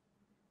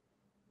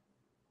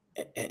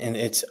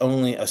it's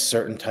only a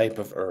certain type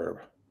of herb.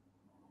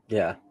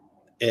 Yeah.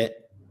 And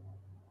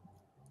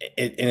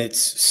it's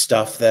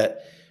stuff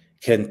that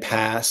can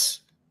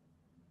pass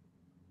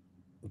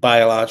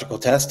biological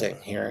testing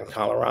here in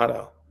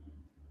Colorado,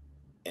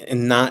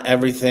 and not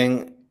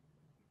everything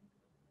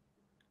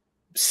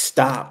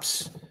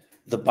stops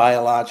the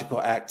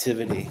biological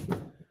activity.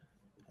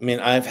 I mean,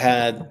 I've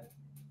had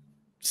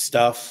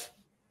stuff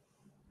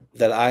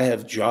that I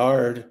have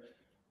jarred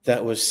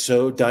that was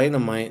so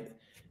dynamite.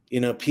 You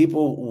know,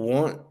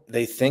 people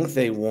they think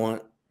they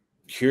want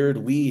cured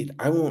weed.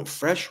 I want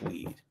fresh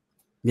weed.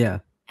 Yeah.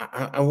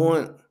 I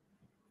want,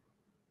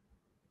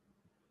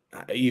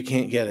 you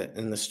can't get it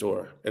in the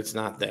store. It's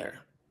not there.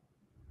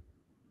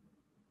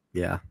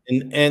 Yeah.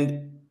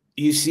 And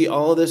you see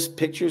all this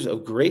pictures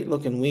of great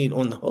looking weed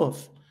on the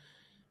hoof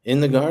in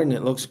the garden.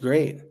 It looks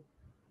great.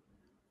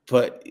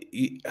 But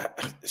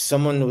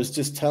someone was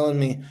just telling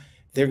me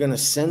they're going to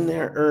send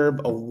their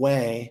herb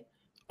away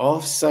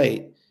off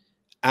site,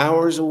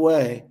 hours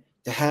away,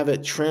 to have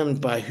it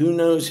trimmed by who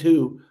knows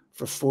who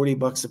for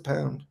 $40 a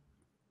pound.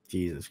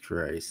 Jesus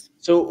Christ.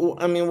 So,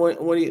 I mean, what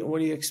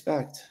do you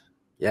expect?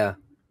 Yeah.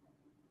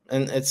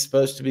 And it's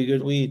supposed to be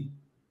good weed.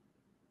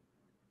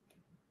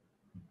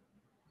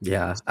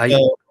 Yeah.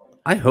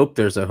 I hope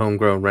there's a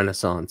homegrown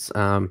renaissance.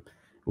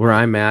 Where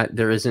I'm at,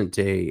 there isn't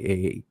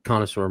a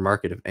connoisseur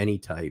market of any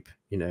type,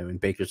 you know, in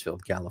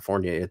Bakersfield,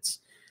 California. It's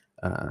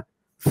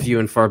few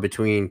and far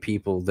between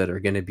people that are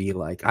going to be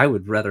like, I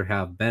would rather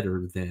have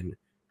better than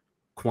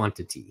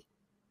quantity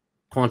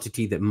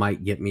that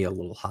might get me a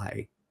little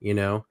high. You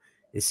know,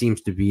 it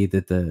seems to be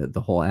that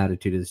the whole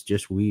attitude is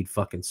just weed,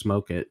 fucking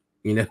smoke it,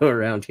 you know,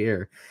 around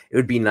here. It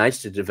would be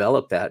nice to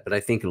develop that, but I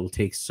think it'll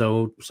take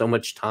so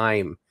much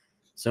time,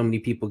 so many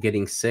people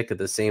getting sick of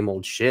the same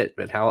old shit.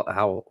 But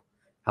how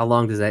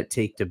long does that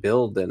take to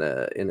build in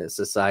a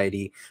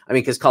society? I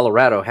mean, because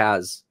Colorado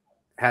has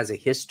a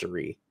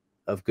history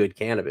of good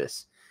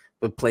cannabis,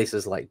 but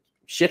places like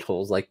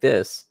shitholes like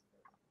this,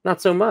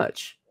 not so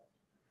much.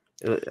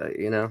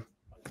 You know,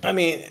 I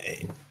mean,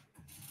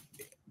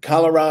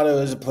 Colorado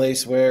is a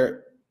place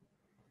where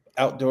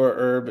outdoor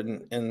herb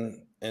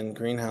and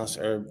greenhouse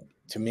herb,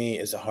 to me,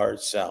 is a hard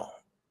sell.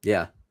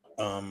 Yeah.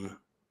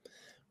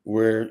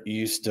 We're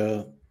used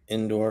to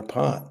indoor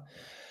pot,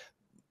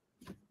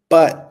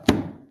 but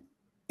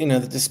you know,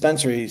 the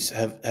dispensaries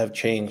have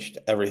changed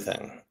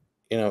everything.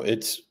 You know,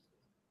 it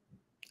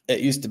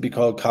used to be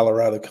called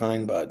Colorado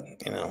Kind Bud.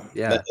 You know,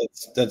 yeah,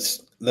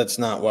 that's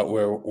not what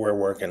we're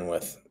working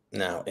with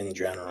now in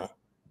general.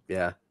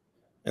 Yeah.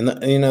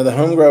 And you know, the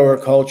home grower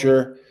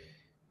culture,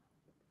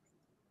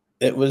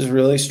 it was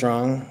really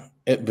strong.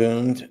 It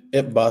boomed.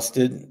 It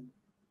busted.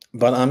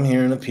 But I'm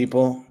hearing of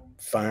people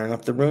firing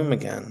up the room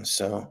again.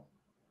 So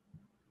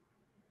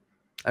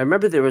I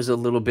remember there was a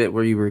little bit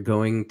where you were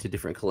going to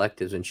different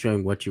collectives and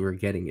showing what you were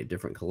getting at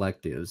different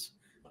collectives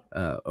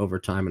over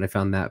time, and I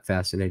found that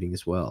fascinating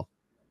as well.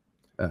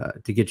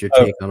 to get your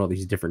take on all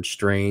these different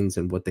strains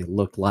and what they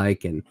look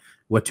like and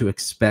what to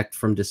expect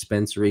from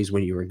dispensaries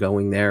when you were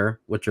going there,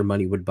 what your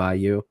money would buy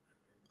you.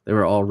 They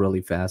were all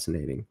really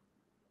fascinating.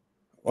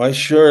 Well, I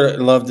sure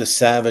love to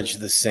savage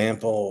the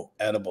sample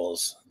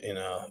edibles.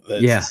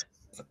 Yeah.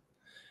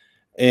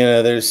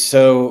 There's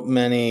so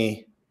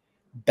many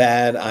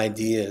bad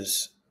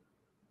ideas.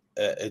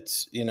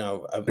 It's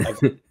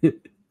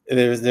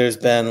there's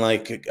been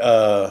like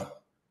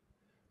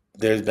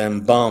there's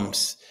been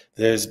bumps.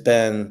 There's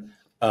been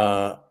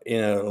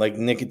like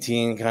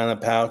nicotine kind of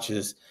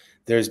pouches.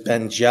 There's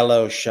been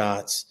Jello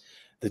shots.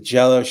 The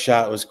Jello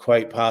shot was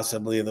quite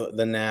possibly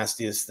the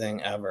nastiest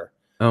thing ever.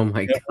 Oh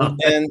my God.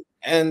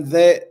 And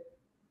they,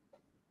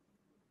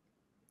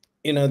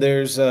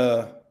 there's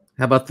how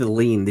about the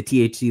lean, the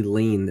THC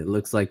lean that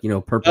looks like,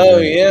 purple? Oh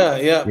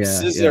red. yeah.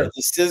 Scissor.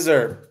 The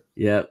scissor.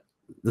 Yep.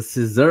 The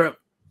scissor.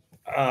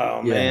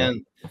 Oh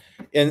man.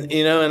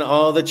 And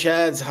all the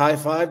Chads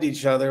high-fived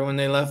each other when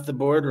they left the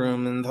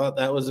boardroom and thought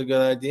that was a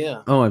good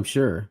idea. Oh, I'm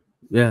sure.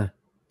 Yeah.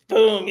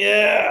 Boom,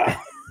 yeah.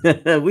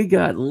 We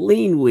got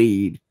lean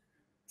weed.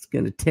 It's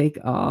gonna take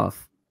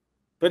off.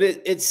 But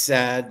it's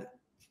sad.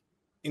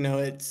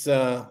 It's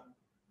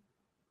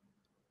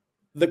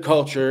the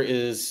culture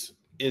is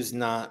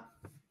not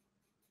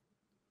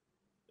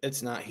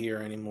here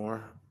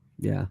anymore.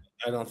 Yeah.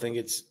 I don't think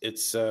it's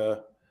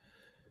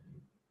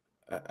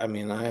I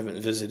mean, I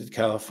haven't visited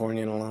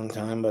California in a long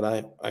time, but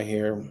I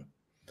hear,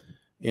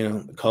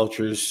 the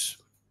culture's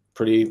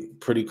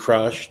pretty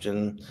crushed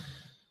and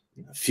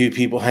a few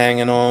people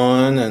hanging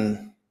on,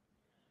 and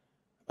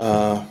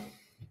the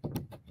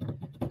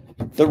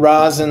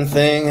rosin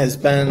thing has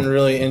been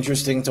really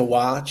interesting to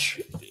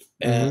watch.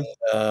 And,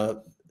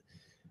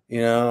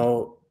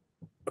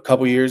 a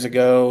couple years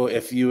ago,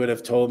 if you would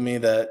have told me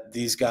that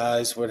these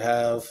guys would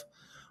have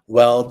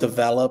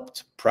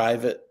well-developed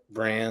private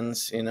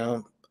brands,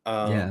 yeah,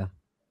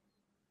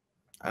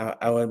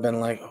 I would have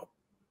been like,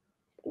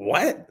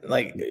 what?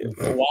 Like,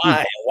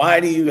 why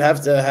do you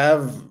have to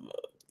have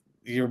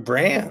your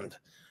brand?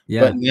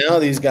 Yeah. But now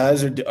these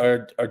guys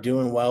are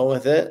doing well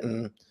with it.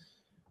 And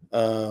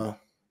the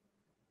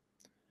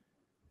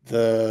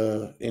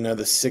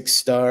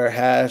 6-star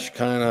hash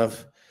kind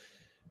of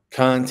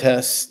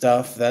contest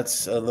stuff,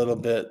 that's a little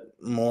bit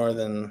more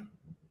than,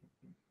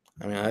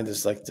 I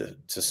just like to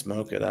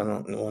smoke it. I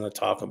don't want to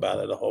talk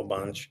about it a whole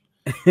bunch.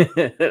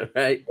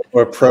 Right.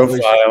 Or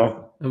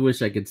profile. I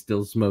wish I could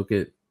still smoke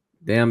it.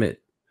 Damn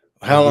it.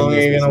 How long are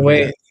you going to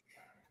wait?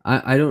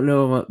 I don't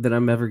know that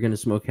I'm ever going to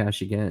smoke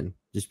hash again,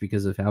 just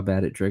because of how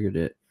bad it triggered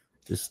it.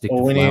 Just stick to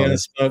when flower. are you going to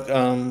smoke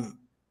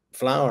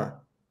flower?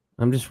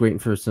 I'm just waiting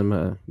for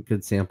some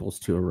good samples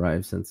to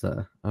arrive, since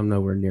I'm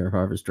nowhere near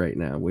harvest right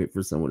now. Wait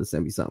for someone to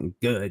send me something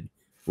good.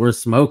 We're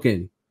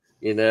smoking,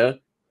 I'm going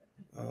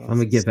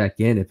to get back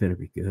in. It better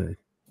be good.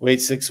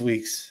 Wait 6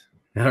 weeks.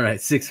 All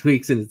right, 6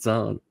 weeks and it's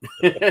on.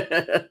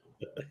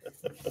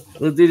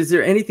 Well, dude, is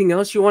there anything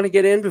else you want to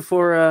get in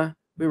before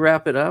we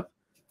wrap it up?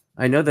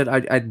 I know that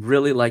I'd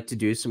really like to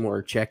do some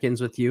more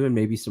check-ins with you and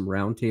maybe some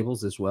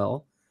roundtables as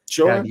well.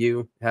 Sure.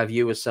 Have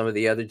you with some of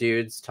the other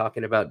dudes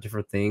talking about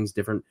different things,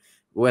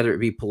 whether it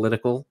be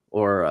political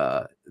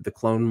or the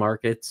clone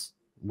markets,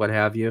 what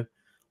have you,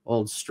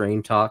 old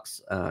strain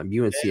talks.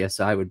 You and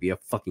CSI would be a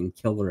fucking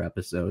killer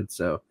episode.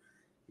 So,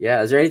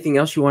 yeah, is there anything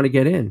else you want to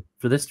get in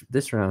for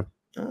this round?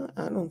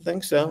 I don't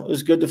think so. It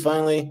was good to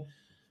finally.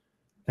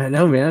 I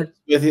know, man.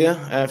 With you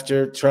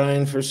after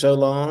trying for so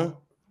long.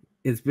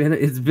 It's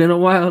been a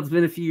while. It's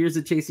been a few years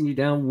of chasing you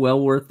down.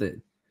 Well worth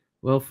it.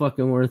 Well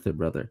fucking worth it,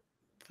 brother.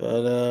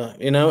 But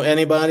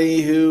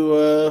anybody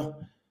who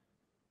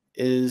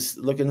is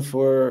looking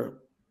for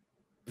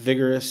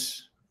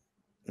vigorous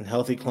and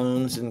healthy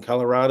clones in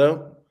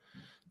Colorado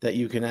that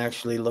you can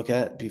actually look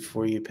at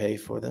before you pay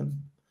for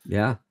them.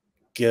 Yeah.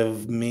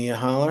 Give me a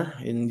holler,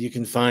 and you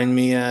can find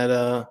me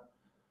at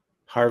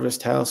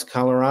Harvest House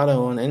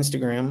Colorado on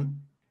Instagram.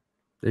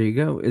 There you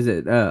go. Is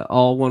it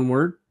all one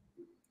word?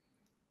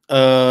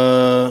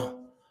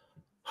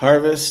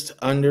 Harvest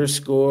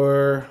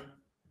 _house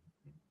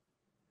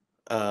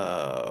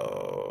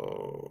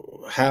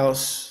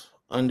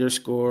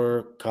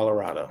 _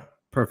 Colorado.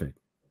 Perfect.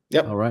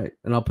 Yep. All right.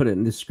 And I'll put it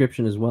in the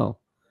description as well.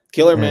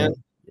 Killer, man.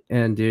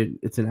 And dude,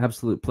 it's an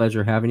absolute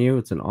pleasure having you.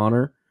 It's an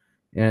honor.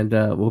 And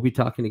we'll be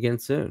talking again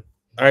soon.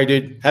 All right,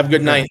 dude. Have a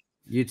good night.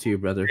 You too,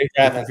 brother.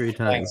 Thank you for your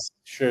time. Thanks.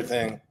 Sure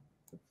thing.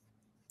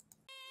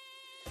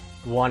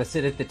 Want to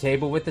sit at the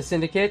table with the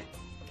syndicate?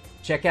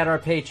 Check out our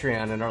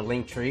Patreon and our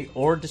link tree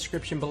or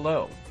description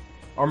below.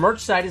 Our merch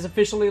site is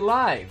officially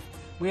live.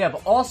 We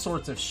have all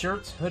sorts of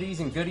shirts, hoodies,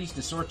 and goodies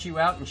to sort you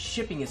out, and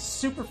shipping is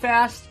super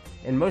fast,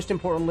 and most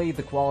importantly,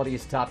 the quality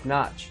is top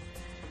notch.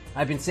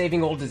 I've been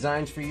saving old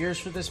designs for years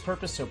for this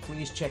purpose, so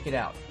please check it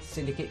out,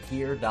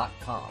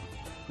 syndicategear.com.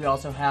 We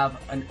also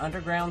have an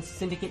underground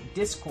syndicate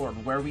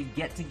Discord where we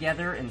get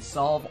together and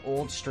solve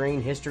old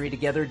strain history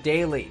together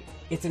daily.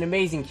 It's an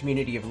amazing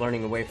community of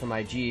learning away from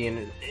IG,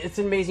 and it's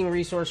an amazing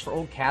resource for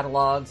old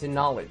catalogs and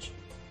knowledge.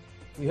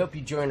 We hope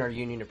you join our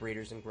union of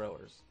breeders and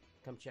growers.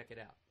 Come check it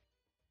out.